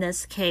on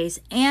this case.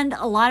 And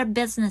a lot of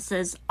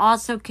businesses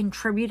also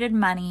contributed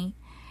money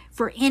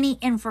for any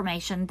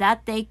information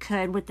that they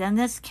could within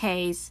this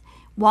case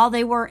while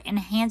they were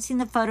enhancing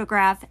the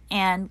photograph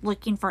and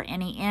looking for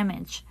any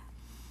image.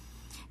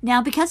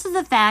 Now, because of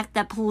the fact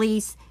that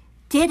police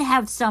did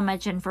have so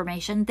much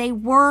information, they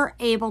were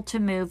able to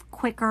move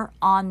quicker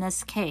on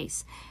this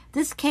case.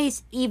 This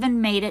case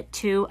even made it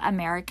to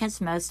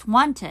America's Most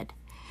Wanted,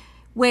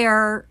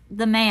 where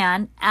the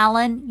man,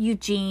 Alan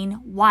Eugene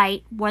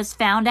White, was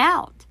found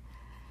out.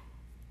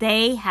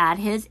 They had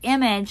his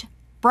image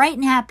bright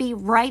and happy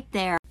right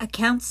there. A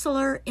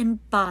counselor in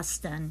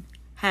Boston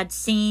had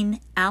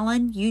seen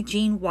Alan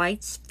Eugene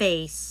White's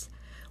face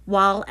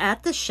while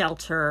at the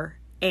shelter,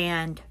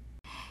 and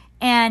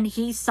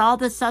he saw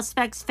the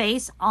suspect's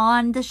face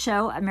on the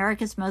show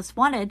America's Most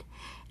Wanted.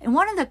 And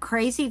one of the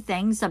crazy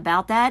things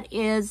about that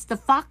is the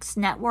Fox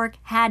network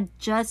had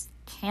just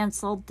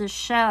canceled the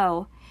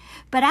show.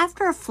 But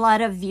after a flood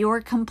of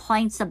viewer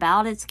complaints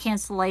about its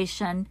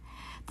cancellation,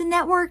 the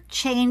network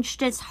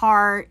changed its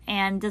heart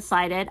and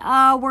decided,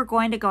 we're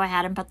going to go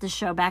ahead and put the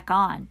show back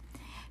on.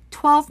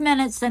 12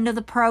 minutes into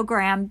the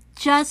program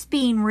just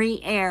being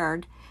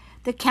re-aired,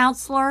 the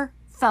counselor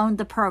phoned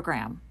the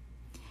program.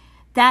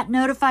 That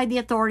notified the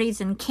authorities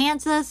in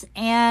Kansas,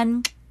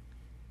 and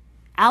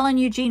Alan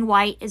Eugene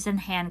White is in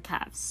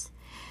handcuffs.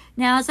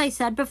 Now, as I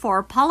said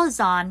before, Paula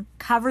Zahn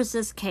covers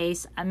this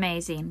case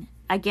amazing.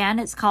 Again,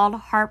 it's called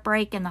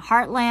Heartbreak in the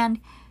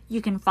Heartland.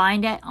 You can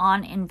find it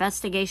on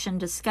Investigation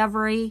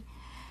Discovery.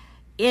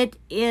 It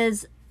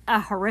is a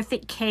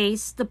horrific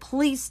case. The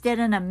police did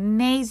an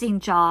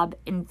amazing job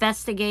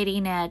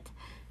investigating it.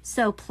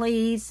 So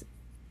please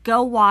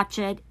go watch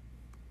it.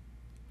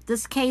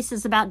 This case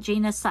is about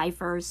Gina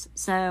Cyphers,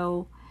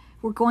 so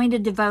we're going to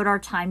devote our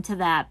time to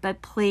that.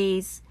 But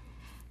please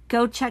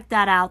go check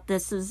that out.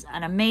 This is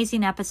an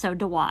amazing episode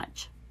to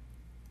watch.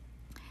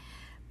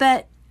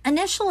 But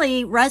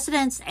initially,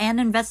 residents and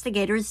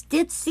investigators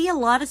did see a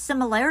lot of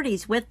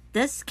similarities with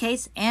this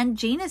case and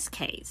Gina's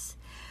case.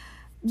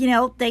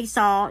 They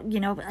saw,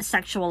 a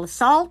sexual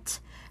assault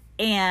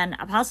and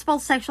a possible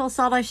sexual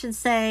assault, I should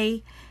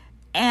say,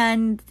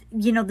 and,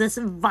 this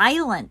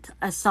violent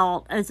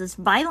assault as this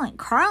violent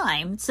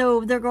crime.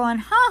 So they're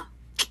going,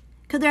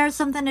 could there have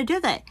something to do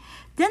with it?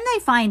 Then they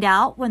find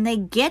out when they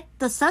get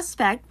the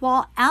suspect,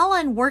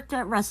 Alan worked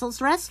at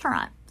Russell's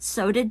restaurant.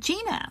 So did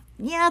Gina.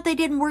 Yeah, they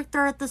didn't work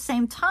there at the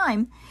same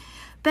time.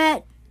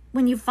 But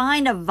when you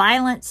find a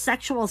violent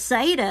sexual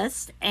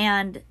sadist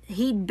and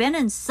he'd been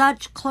in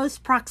such close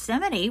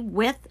proximity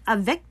with a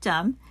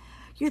victim,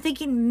 you're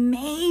thinking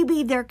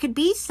maybe there could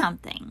be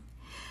something.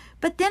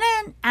 But then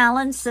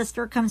Alan's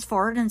sister comes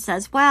forward and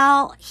says,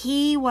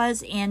 he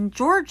was in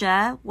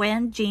Georgia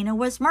when Gina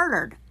was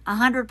murdered.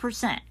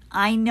 100%.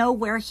 I know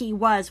where he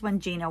was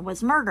when Gina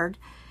was murdered.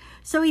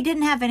 So he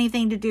didn't have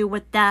anything to do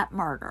with that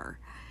murder.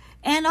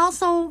 And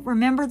also,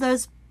 remember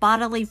those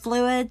bodily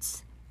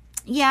fluids?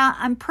 Yeah,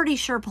 I'm pretty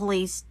sure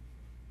police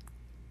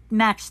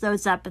matched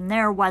those up and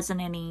there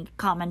wasn't any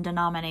common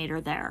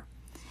denominator there.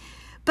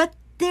 But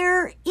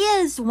there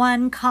is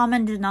one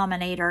common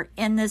denominator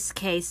in this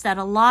case that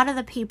a lot of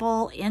the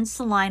people in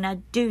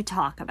Salina do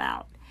talk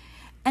about.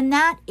 And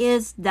that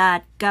is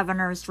that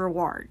governor's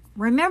reward.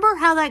 Remember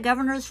how that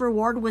governor's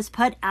reward was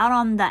put out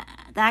on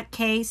that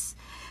case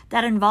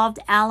that involved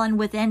Alan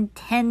within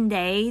 10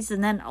 days,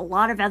 and then a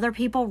lot of other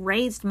people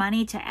raised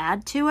money to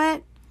add to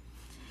it?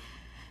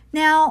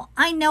 Now,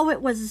 I know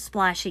it was a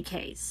splashy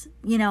case,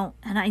 and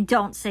I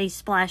don't say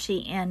splashy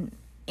in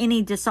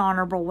any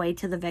dishonorable way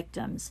to the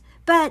victims,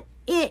 but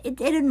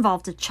it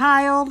involved a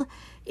child.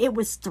 It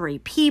was 3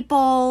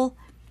 people.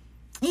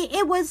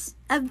 It was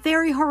a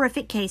very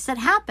horrific case that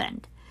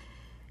happened.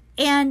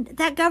 And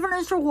that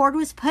governor's reward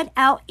was put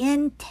out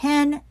in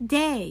 10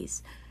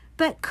 days.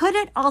 But could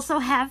it also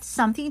have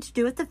something to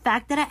do with the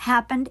fact that it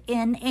happened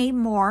in a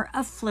more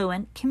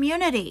affluent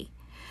community?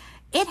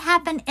 It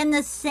happened in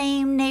the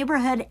same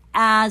neighborhood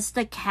as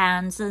the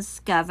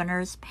Kansas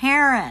governor's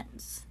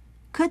parents.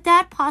 Could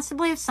that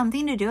possibly have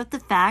something to do with the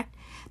fact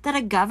that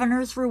a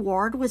governor's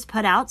reward was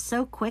put out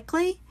so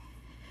quickly?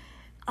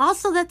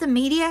 Also, that the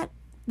media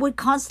would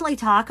constantly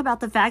talk about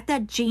the fact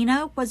that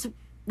Gina was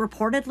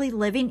reportedly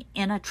living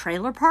in a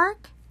trailer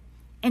park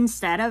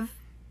instead of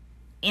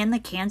in the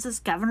Kansas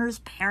governor's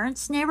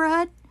parents'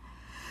 neighborhood.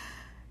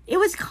 It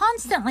was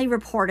constantly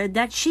reported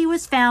that she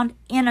was found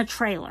in a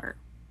trailer.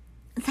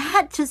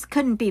 That just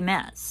couldn't be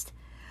missed.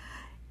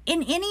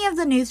 In any of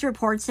the news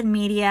reports and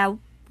media,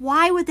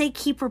 why would they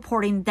keep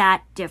reporting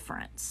that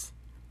difference?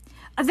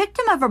 A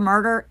victim of a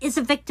murder is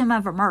a victim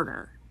of a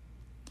murder.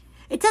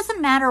 It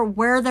doesn't matter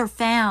where they're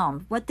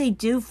found, what they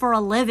do for a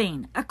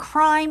living. A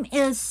crime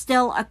is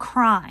still a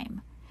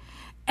crime.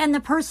 And the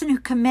person who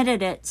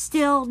committed it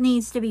still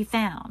needs to be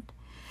found.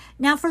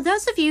 Now, for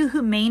those of you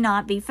who may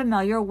not be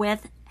familiar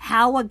with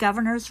how a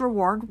governor's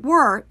reward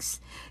works,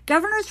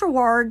 governor's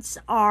rewards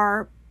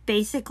are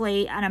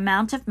basically an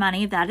amount of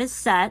money that is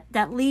set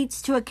that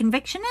leads to a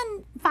conviction,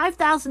 and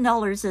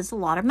 $5,000 is a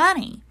lot of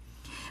money.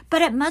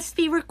 But it must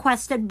be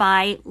requested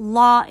by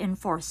law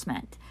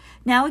enforcement.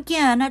 Now,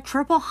 again, a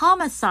triple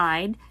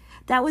homicide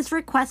that was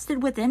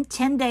requested within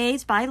 10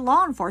 days by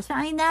law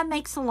enforcement. I mean, that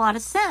makes a lot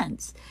of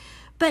sense.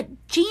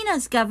 But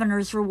Gina's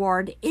governor's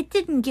reward, it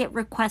didn't get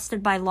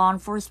requested by law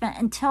enforcement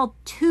until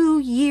 2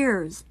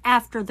 years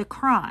after the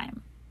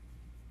crime.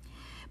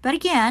 But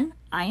again,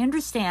 I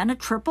understand a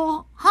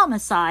triple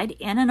homicide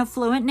in an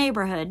affluent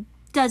neighborhood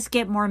does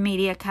get more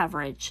media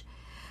coverage.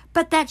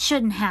 But that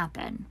shouldn't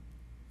happen.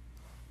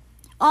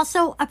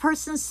 Also, a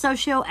person's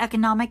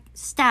socioeconomic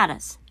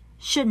status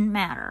shouldn't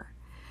matter.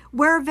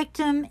 Where a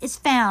victim is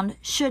found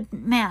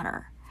shouldn't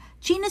matter.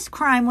 Gina's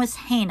crime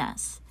was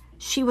heinous.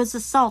 She was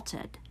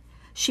assaulted.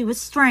 She was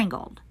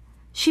strangled.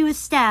 She was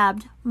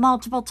stabbed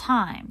multiple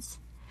times.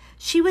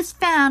 She was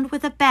found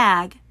with a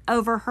bag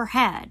over her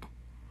head.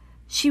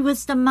 She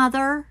was the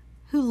mother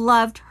who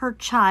loved her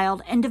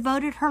child and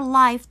devoted her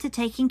life to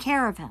taking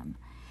care of him.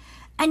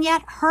 And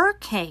yet her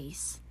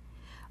case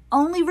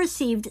only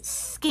received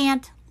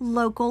scant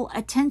local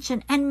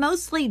attention, and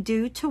mostly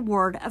due to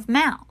word of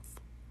mouth.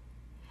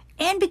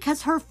 And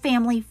because her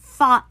family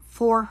fought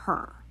for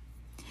her.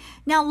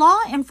 Now, law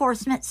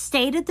enforcement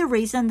stated the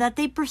reason that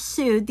they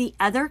pursued the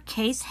other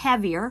case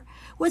heavier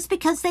was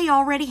because they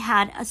already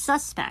had a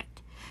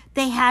suspect.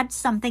 They had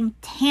something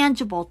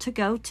tangible to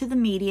go to the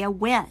media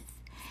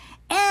with.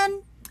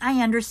 And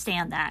I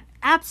understand that.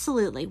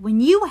 Absolutely.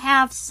 When you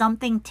have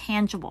something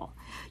tangible,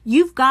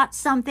 you've got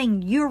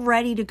something you're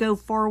ready to go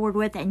forward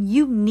with, and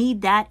you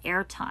need that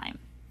airtime.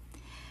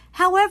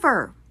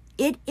 However,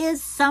 it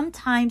is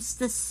sometimes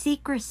the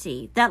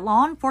secrecy that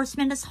law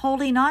enforcement is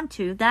holding on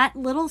to, that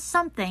little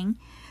something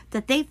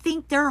that they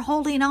think they're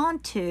holding on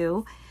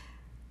to,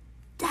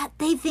 that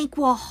they think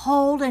will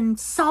hold and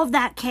solve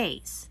that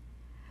case.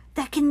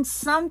 That can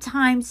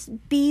sometimes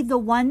be the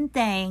one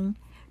thing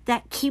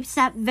that keeps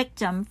that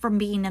victim from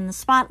being in the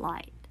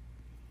spotlight.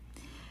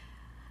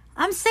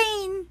 I'm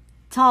saying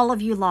to all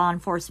of you law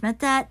enforcement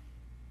that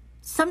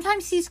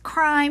sometimes these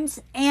crimes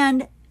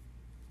and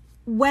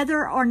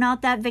whether or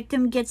not that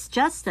victim gets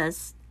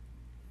justice,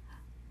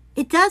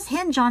 it does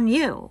hinge on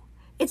you.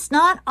 It's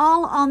not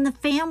all on the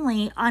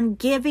family on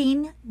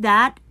giving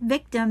that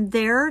victim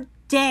their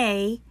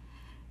day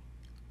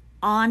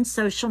on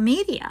social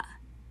media.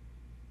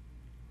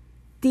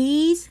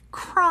 These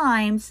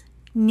crimes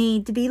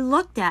need to be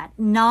looked at,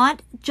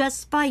 not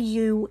just by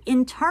you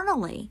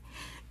internally.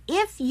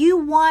 If you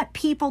want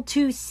people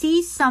to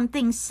see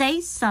something,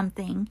 say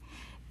something,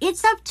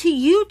 it's up to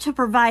you to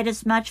provide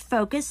as much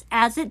focus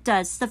as it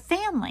does the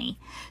family.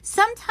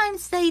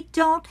 Sometimes they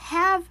don't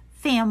have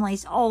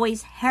families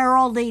always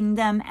heralding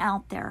them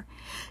out there.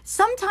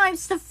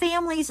 Sometimes the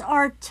families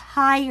are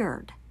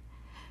tired.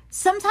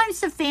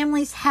 Sometimes the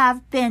families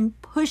have been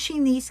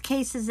pushing these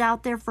cases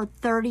out there for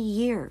 30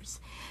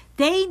 years.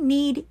 They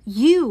need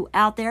you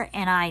out there,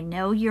 and I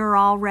know you're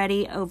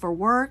already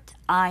overworked.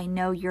 I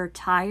know you're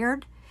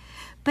tired,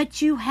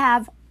 but you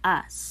have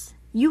us.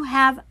 You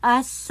have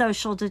us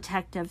social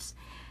detectives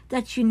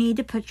that you need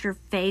to put your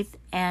faith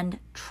and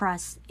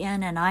trust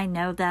in, and I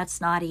know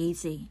that's not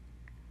easy.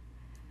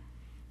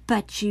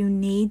 But you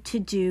need to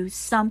do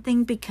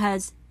something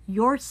because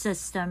your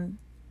system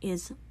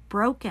is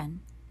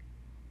broken.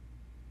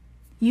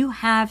 You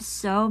have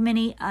so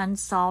many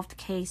unsolved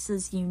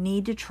cases, you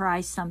need to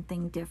try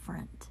something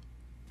different.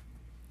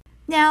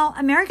 Now,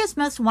 America's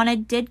Most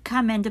Wanted did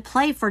come into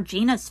play for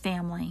Gina's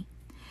family.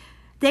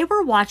 They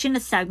were watching a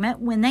segment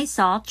when they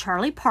saw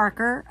Charlie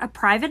Parker, a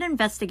private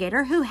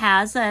investigator who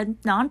has a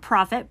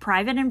nonprofit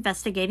private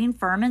investigating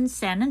firm in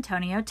San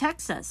Antonio,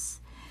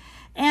 Texas.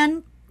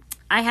 And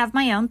I have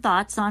my own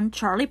thoughts on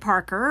Charlie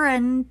Parker,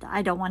 and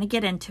I don't want to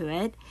get into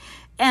it.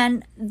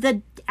 And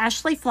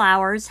Ashley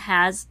Flowers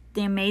has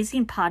the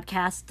amazing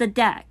podcast, The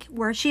Deck,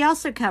 where she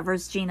also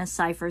covers Gina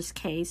Cypher's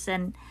case,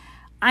 and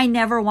I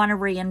never want to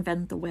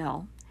reinvent the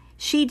wheel.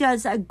 She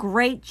does a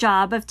great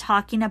job of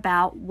talking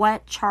about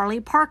what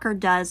Charlie Parker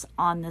does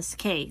on this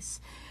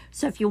case.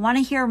 So if you want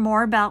to hear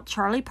more about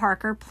Charlie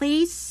Parker,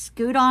 please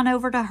scoot on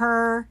over to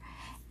her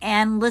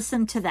and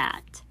listen to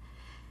that.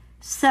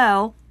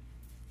 So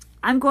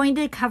I'm going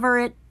to cover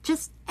it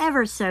just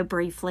ever so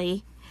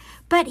briefly.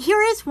 But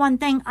here is one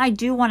thing I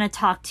do want to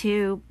talk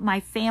to my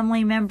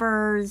family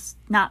members,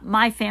 not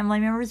my family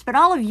members, but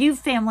all of you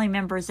family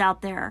members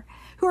out there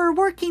who are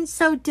working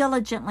so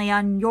diligently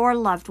on your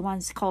loved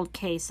ones' cold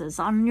cases,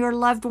 on your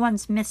loved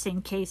ones'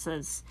 missing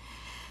cases.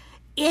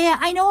 Yeah,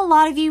 I know a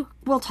lot of you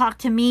will talk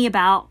to me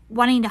about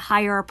wanting to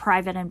hire a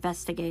private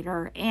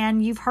investigator,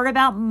 and you've heard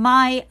about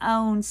my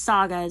own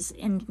sagas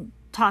in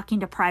talking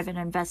to private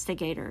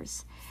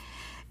investigators.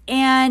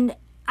 And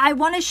I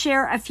want to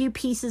share a few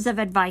pieces of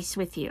advice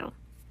with you.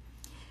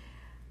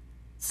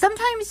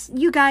 Sometimes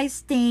you guys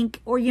think,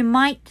 or you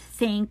might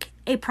think,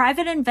 a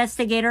private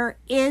investigator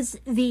is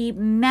the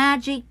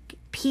magic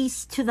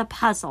piece to the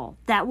puzzle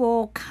that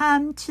will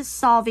come to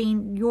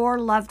solving your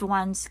loved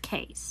one's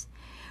case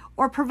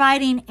or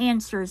providing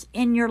answers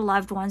in your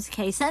loved one's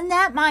case, and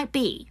that might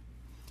be.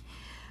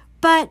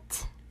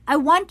 But I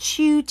want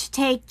you to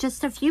take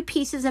just a few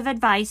pieces of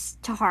advice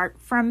to heart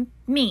from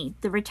me,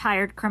 the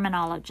retired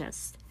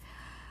criminologist.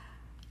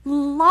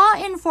 Law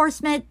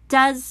enforcement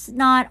does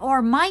not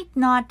or might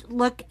not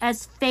look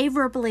as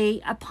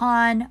favorably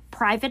upon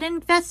private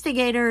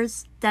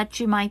investigators that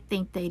you might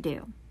think they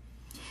do.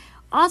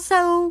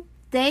 Also,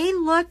 they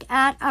look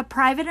at a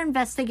private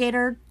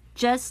investigator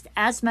just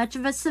as much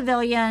of a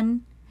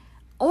civilian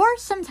or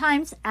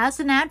sometimes as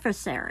an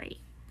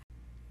adversary.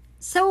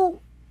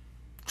 So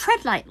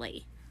tread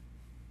lightly.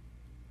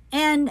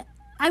 And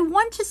I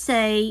want to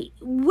say,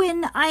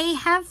 when I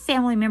have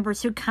family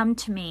members who come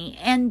to me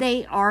and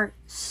they are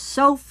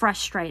so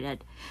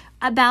frustrated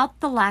about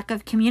the lack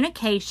of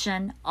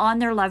communication on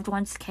their loved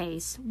one's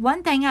case,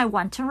 one thing I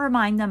want to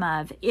remind them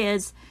of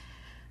is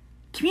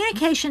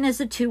communication is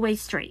a two-way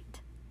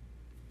street.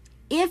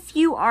 If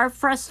you are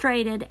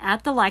frustrated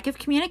at the lack of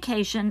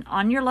communication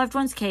on your loved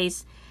one's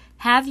case,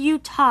 have you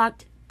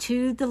talked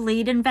to the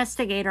lead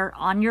investigator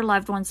on your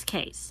loved one's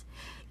case?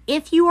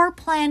 If you are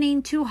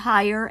planning to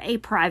hire a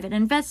private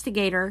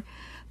investigator,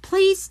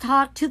 please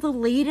talk to the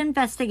lead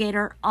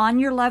investigator on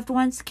your loved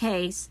one's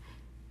case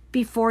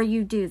before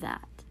you do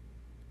that.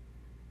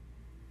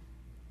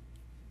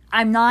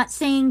 I'm not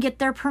saying get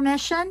their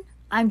permission.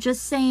 I'm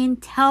just saying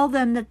tell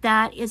them that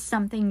that is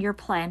something you're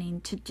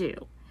planning to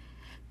do.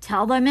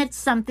 Tell them it's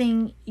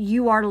something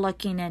you are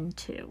looking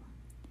into.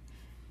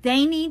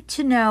 They need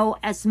to know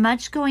as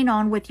much going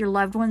on with your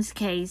loved one's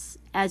case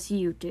as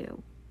you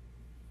do.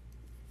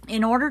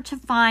 In order to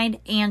find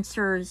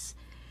answers,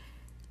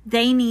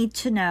 they need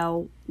to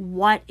know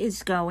what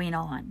is going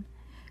on.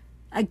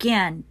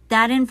 Again,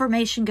 that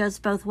information goes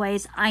both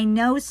ways. I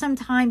know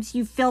sometimes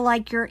you feel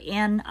like you're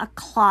in a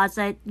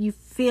closet. You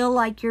feel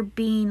like you're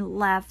being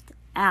left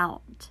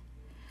out.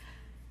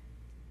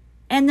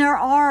 And there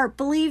are,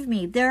 believe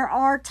me, there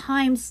are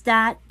times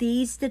that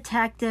these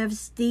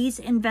detectives, these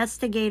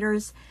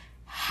investigators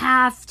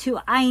have to,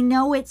 I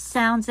know it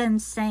sounds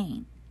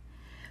insane,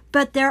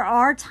 but there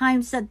are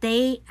times that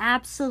they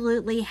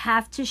absolutely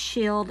have to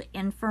shield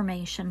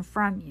information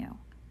from you.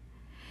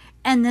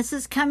 And this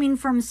is coming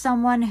from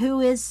someone who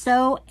is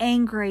so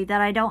angry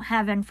that I don't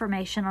have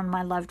information on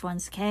my loved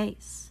one's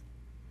case.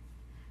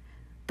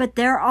 But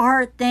there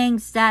are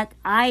things that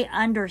I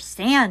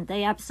understand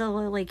they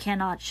absolutely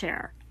cannot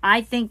share.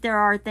 I think there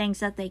are things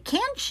that they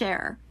can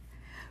share,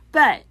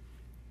 but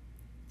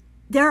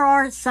there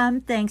are some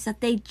things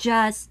that they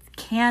just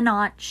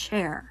cannot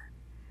share.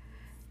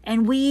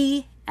 And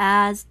we,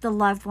 as the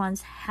loved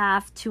ones,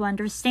 have to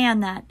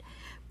understand that.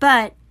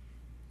 But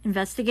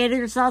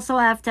investigators also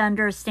have to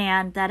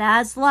understand that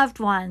as loved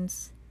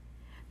ones,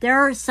 there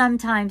are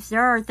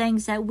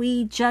things that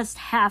we just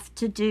have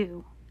to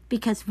do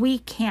because we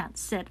can't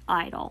sit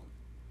idle.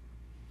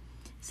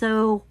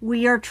 So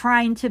we are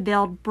trying to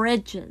build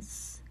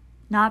bridges,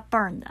 not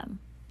burn them.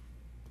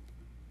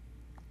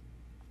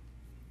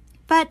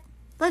 But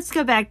let's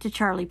go back to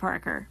Charlie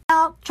Parker.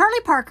 Now,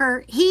 Charlie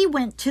Parker, he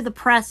went to the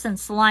press in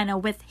Salina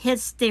with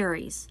his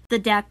theories, the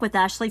deck with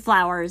Ashley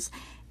Flowers.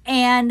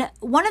 And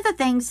one of the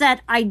things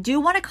that I do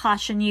want to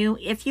caution you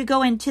if you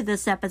go into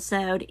this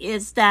episode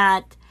is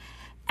that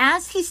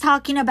as he's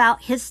talking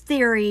about his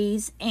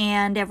theories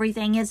and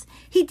everything, is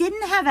he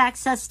didn't have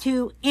access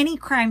to any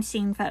crime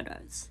scene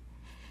photos.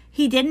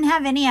 He didn't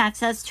have any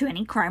access to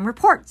any crime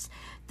reports.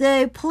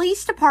 The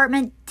police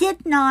department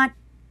did not.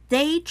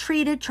 They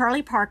treated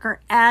Charlie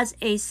Parker as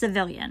a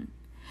civilian.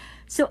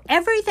 So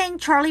everything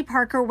Charlie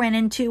Parker went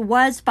into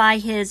was by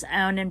his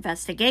own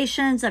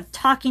investigations of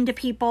talking to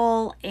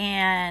people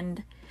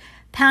and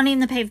pounding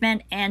the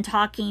pavement and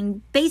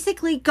talking,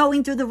 basically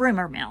going through the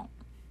rumor mill.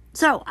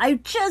 So I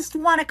just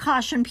want to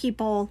caution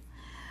people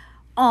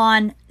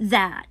on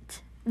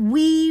that.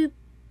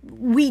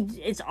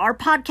 It's our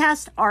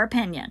podcast, our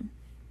opinion.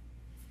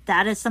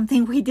 That is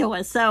something we deal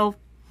with. So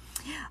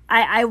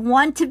I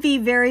want to be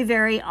very,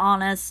 very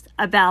honest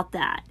about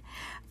that.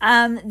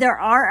 There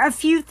are a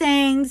few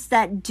things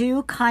that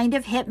do kind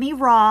of hit me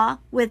raw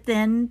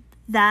within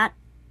the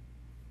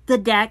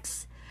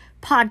Dex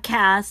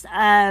podcast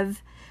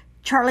of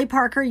Charlie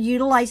Parker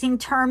utilizing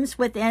terms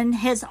within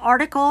his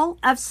article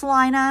of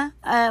Salina,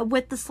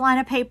 with the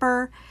Salina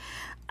paper,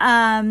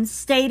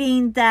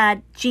 stating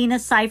that Gina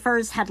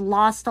Cyphers had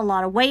lost a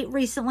lot of weight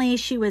recently.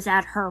 She was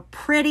at her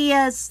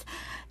prettiest.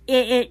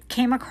 It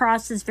came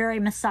across as very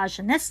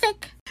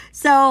misogynistic.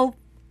 So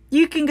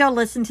You can go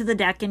listen to the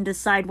deck and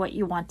decide what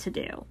you want to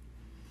do.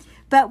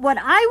 But what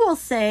I will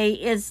say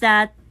is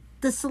that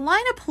the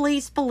Salina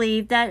police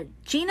believe that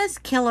Gina's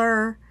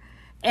killer,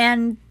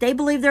 and they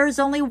believe there is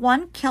only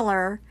one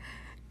killer,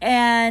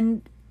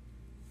 and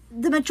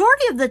the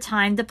majority of the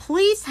time, the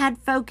police had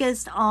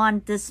focused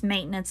on this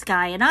maintenance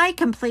guy, and I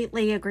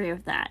completely agree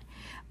with that.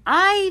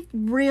 I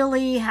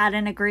really had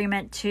an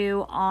agreement,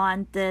 too,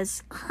 on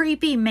this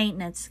creepy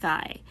maintenance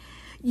guy.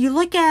 You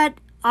look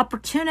at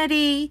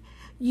opportunity,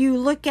 you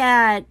look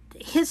at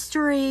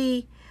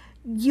history,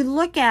 you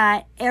look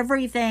at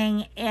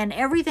everything, and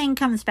everything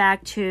comes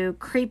back to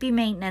creepy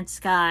maintenance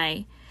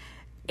guy.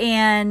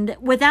 And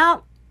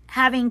without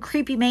having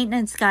creepy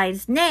maintenance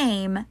guy's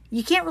name,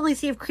 you can't really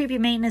see if creepy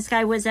maintenance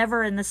guy was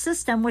ever in the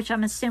system, which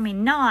I'm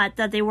assuming not,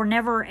 that they were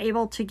never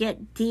able to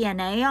get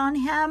DNA on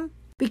him,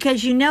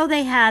 because you know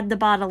they had the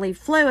bodily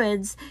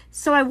fluids.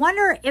 So I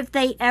wonder if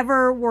they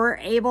ever were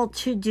able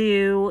to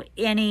do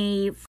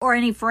any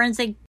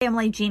forensic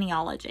family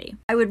genealogy.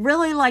 I would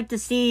really like to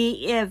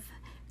see if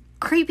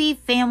creepy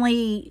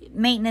family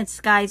maintenance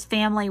guy's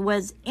family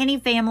was any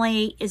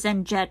family is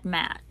in Jet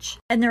Match,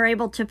 and they're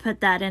able to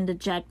put that into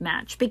Jet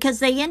Match, because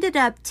they ended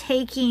up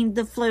taking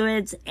the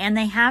fluids and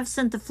they have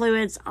sent the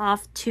fluids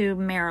off to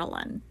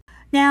Maryland.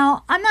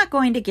 Now, I'm not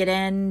going to get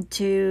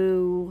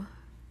into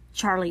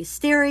Charlie's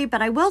theory,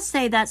 but I will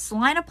say that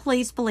Salina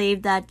police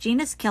believe that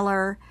Gina's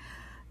killer,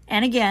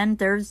 and again,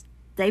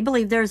 they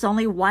believe there's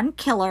only one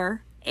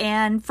killer,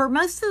 and for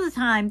most of the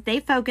time, they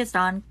focused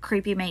on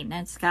creepy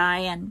maintenance guy,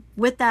 and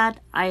with that,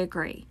 I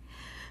agree.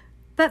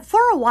 But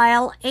for a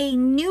while, a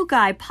new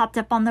guy popped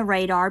up on the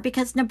radar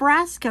because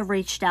Nebraska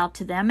reached out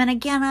to them, and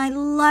again, I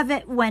love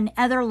it when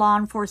other law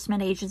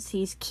enforcement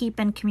agencies keep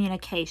in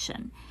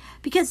communication,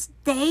 because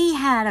they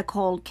had a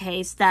cold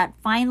case that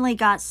finally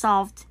got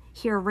solved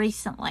here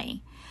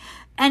recently.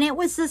 And it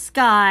was this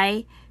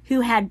guy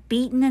who had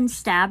beaten and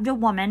stabbed a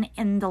woman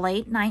in the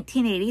late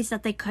 1980s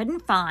that they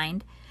couldn't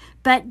find.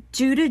 But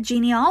due to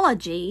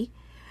genealogy,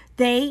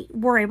 they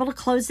were able to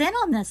close in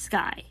on this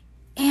guy.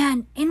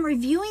 And in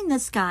reviewing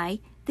this guy,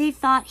 they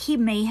thought he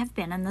may have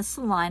been in the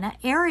Salina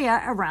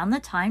area around the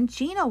time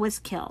Gina was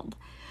killed.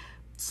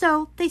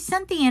 So they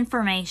sent the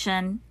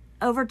information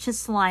over to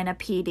Salina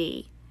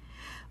PD.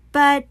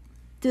 But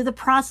through the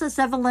process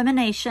of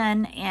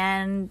elimination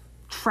and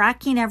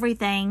tracking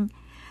everything,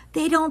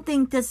 they don't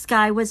think this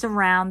guy was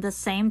around the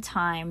same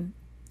time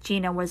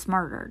Gina was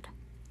murdered.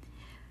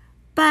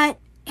 But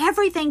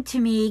everything to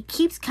me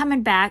keeps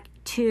coming back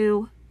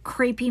to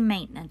creepy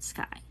maintenance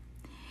guy.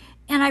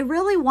 And I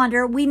really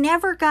wonder, we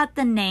never got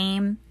the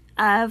name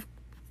of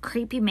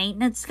creepy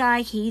maintenance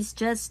guy. He's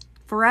just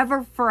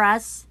forever for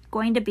us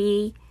going to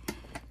be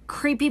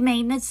creepy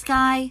maintenance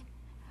guy.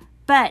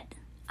 But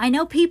I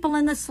know people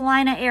in the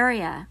Salina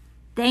area,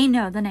 they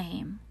know the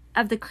name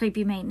of the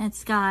creepy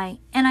maintenance guy.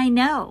 And I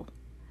know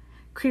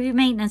creepy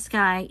maintenance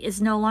guy is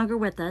no longer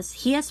with us.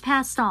 He has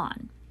passed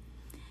on.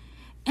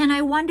 And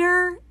I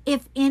wonder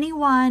if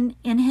anyone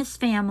in his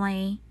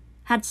family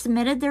had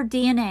submitted their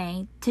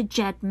DNA to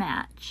Jet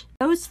Match.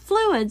 Those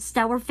fluids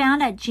that were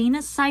found at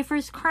Gina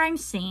Cypher's crime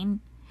scene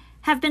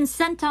have been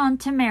sent on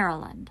to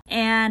Maryland.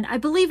 And I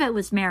believe it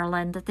was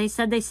Maryland that they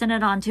said they sent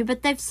it on to,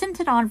 but they've sent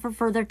it on for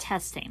further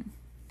testing.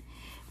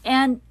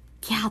 And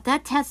yeah,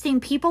 that testing,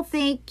 people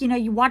think,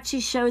 you watch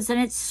these shows and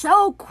it's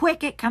so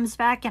quick it comes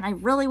back, and I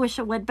really wish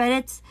it would, but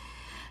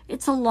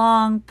it's a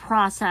long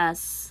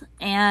process,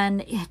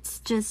 and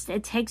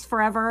it takes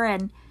forever,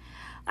 and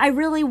I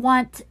really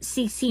want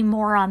CC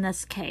more on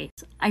this case.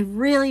 I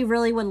really,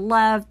 really would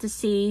love to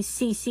see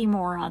CC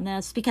more on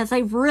this, because I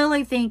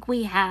really think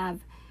we have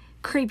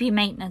creepy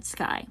maintenance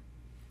guy.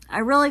 I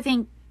really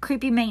think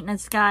creepy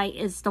maintenance guy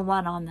is the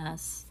one on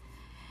this.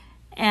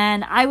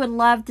 And I would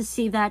love to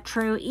see that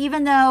true,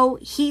 even though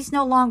he's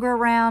no longer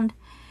around,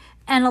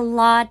 and a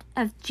lot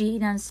of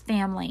Gina's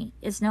family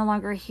is no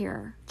longer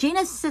here.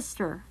 Gina's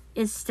sister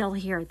is still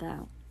here,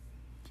 though.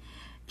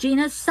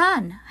 Gina's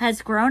son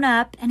has grown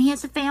up, and he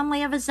has a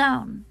family of his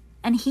own,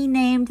 and he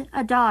named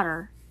a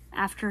daughter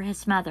after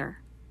his mother.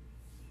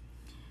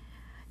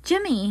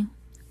 Jimmy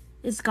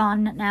is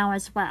gone now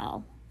as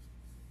well.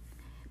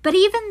 But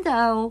even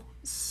though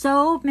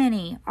so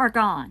many are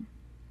gone,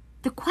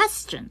 the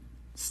question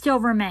still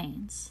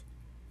remains: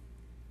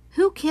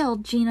 who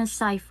killed Gina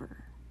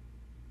Cypher?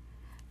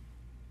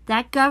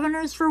 That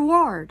governor's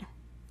reward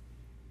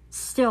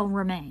still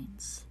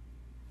remains.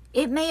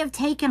 It may have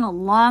taken a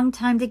long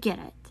time to get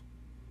it,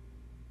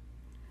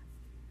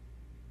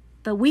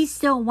 but we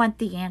still want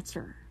the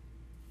answer.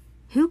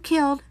 Who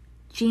killed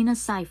Gina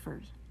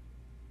Cypher?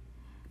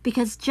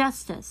 Because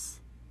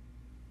justice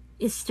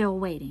is still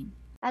waiting.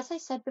 As I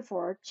said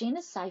before,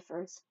 Gina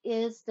Cypher's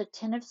is the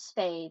 10 of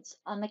spades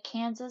on the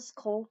Kansas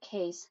cold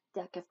case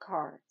deck of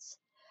cards.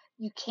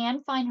 You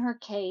can find her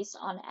case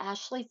on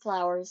Ashley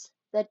Flowers'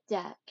 The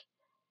Deck.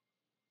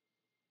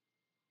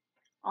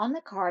 On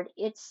the card,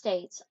 it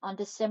states, on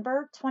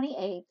December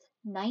 28,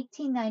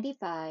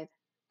 1995,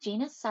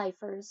 Gina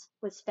Cyphers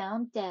was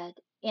found dead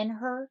in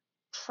her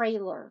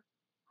trailer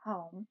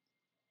home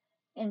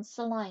in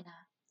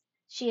Salina.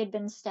 She had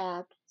been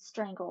stabbed,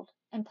 strangled,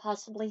 and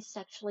possibly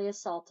sexually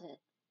assaulted.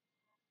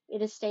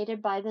 It is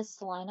stated by the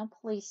Salina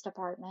Police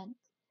Department.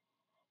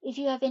 If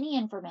you have any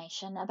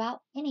information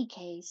about any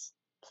case,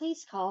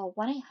 please call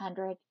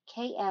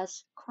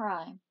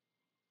 1-800-KS-CRIME,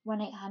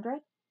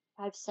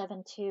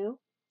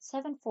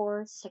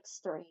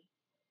 1-800-572-7463.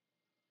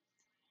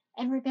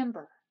 And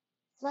remember,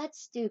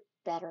 let's do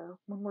better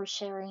when we're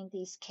sharing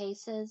these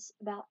cases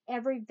about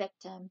every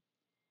victim,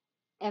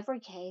 every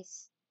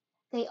case.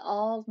 They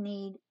all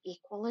need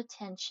equal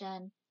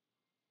attention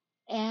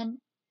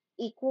and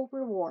equal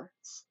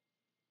rewards.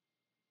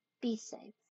 Be safe.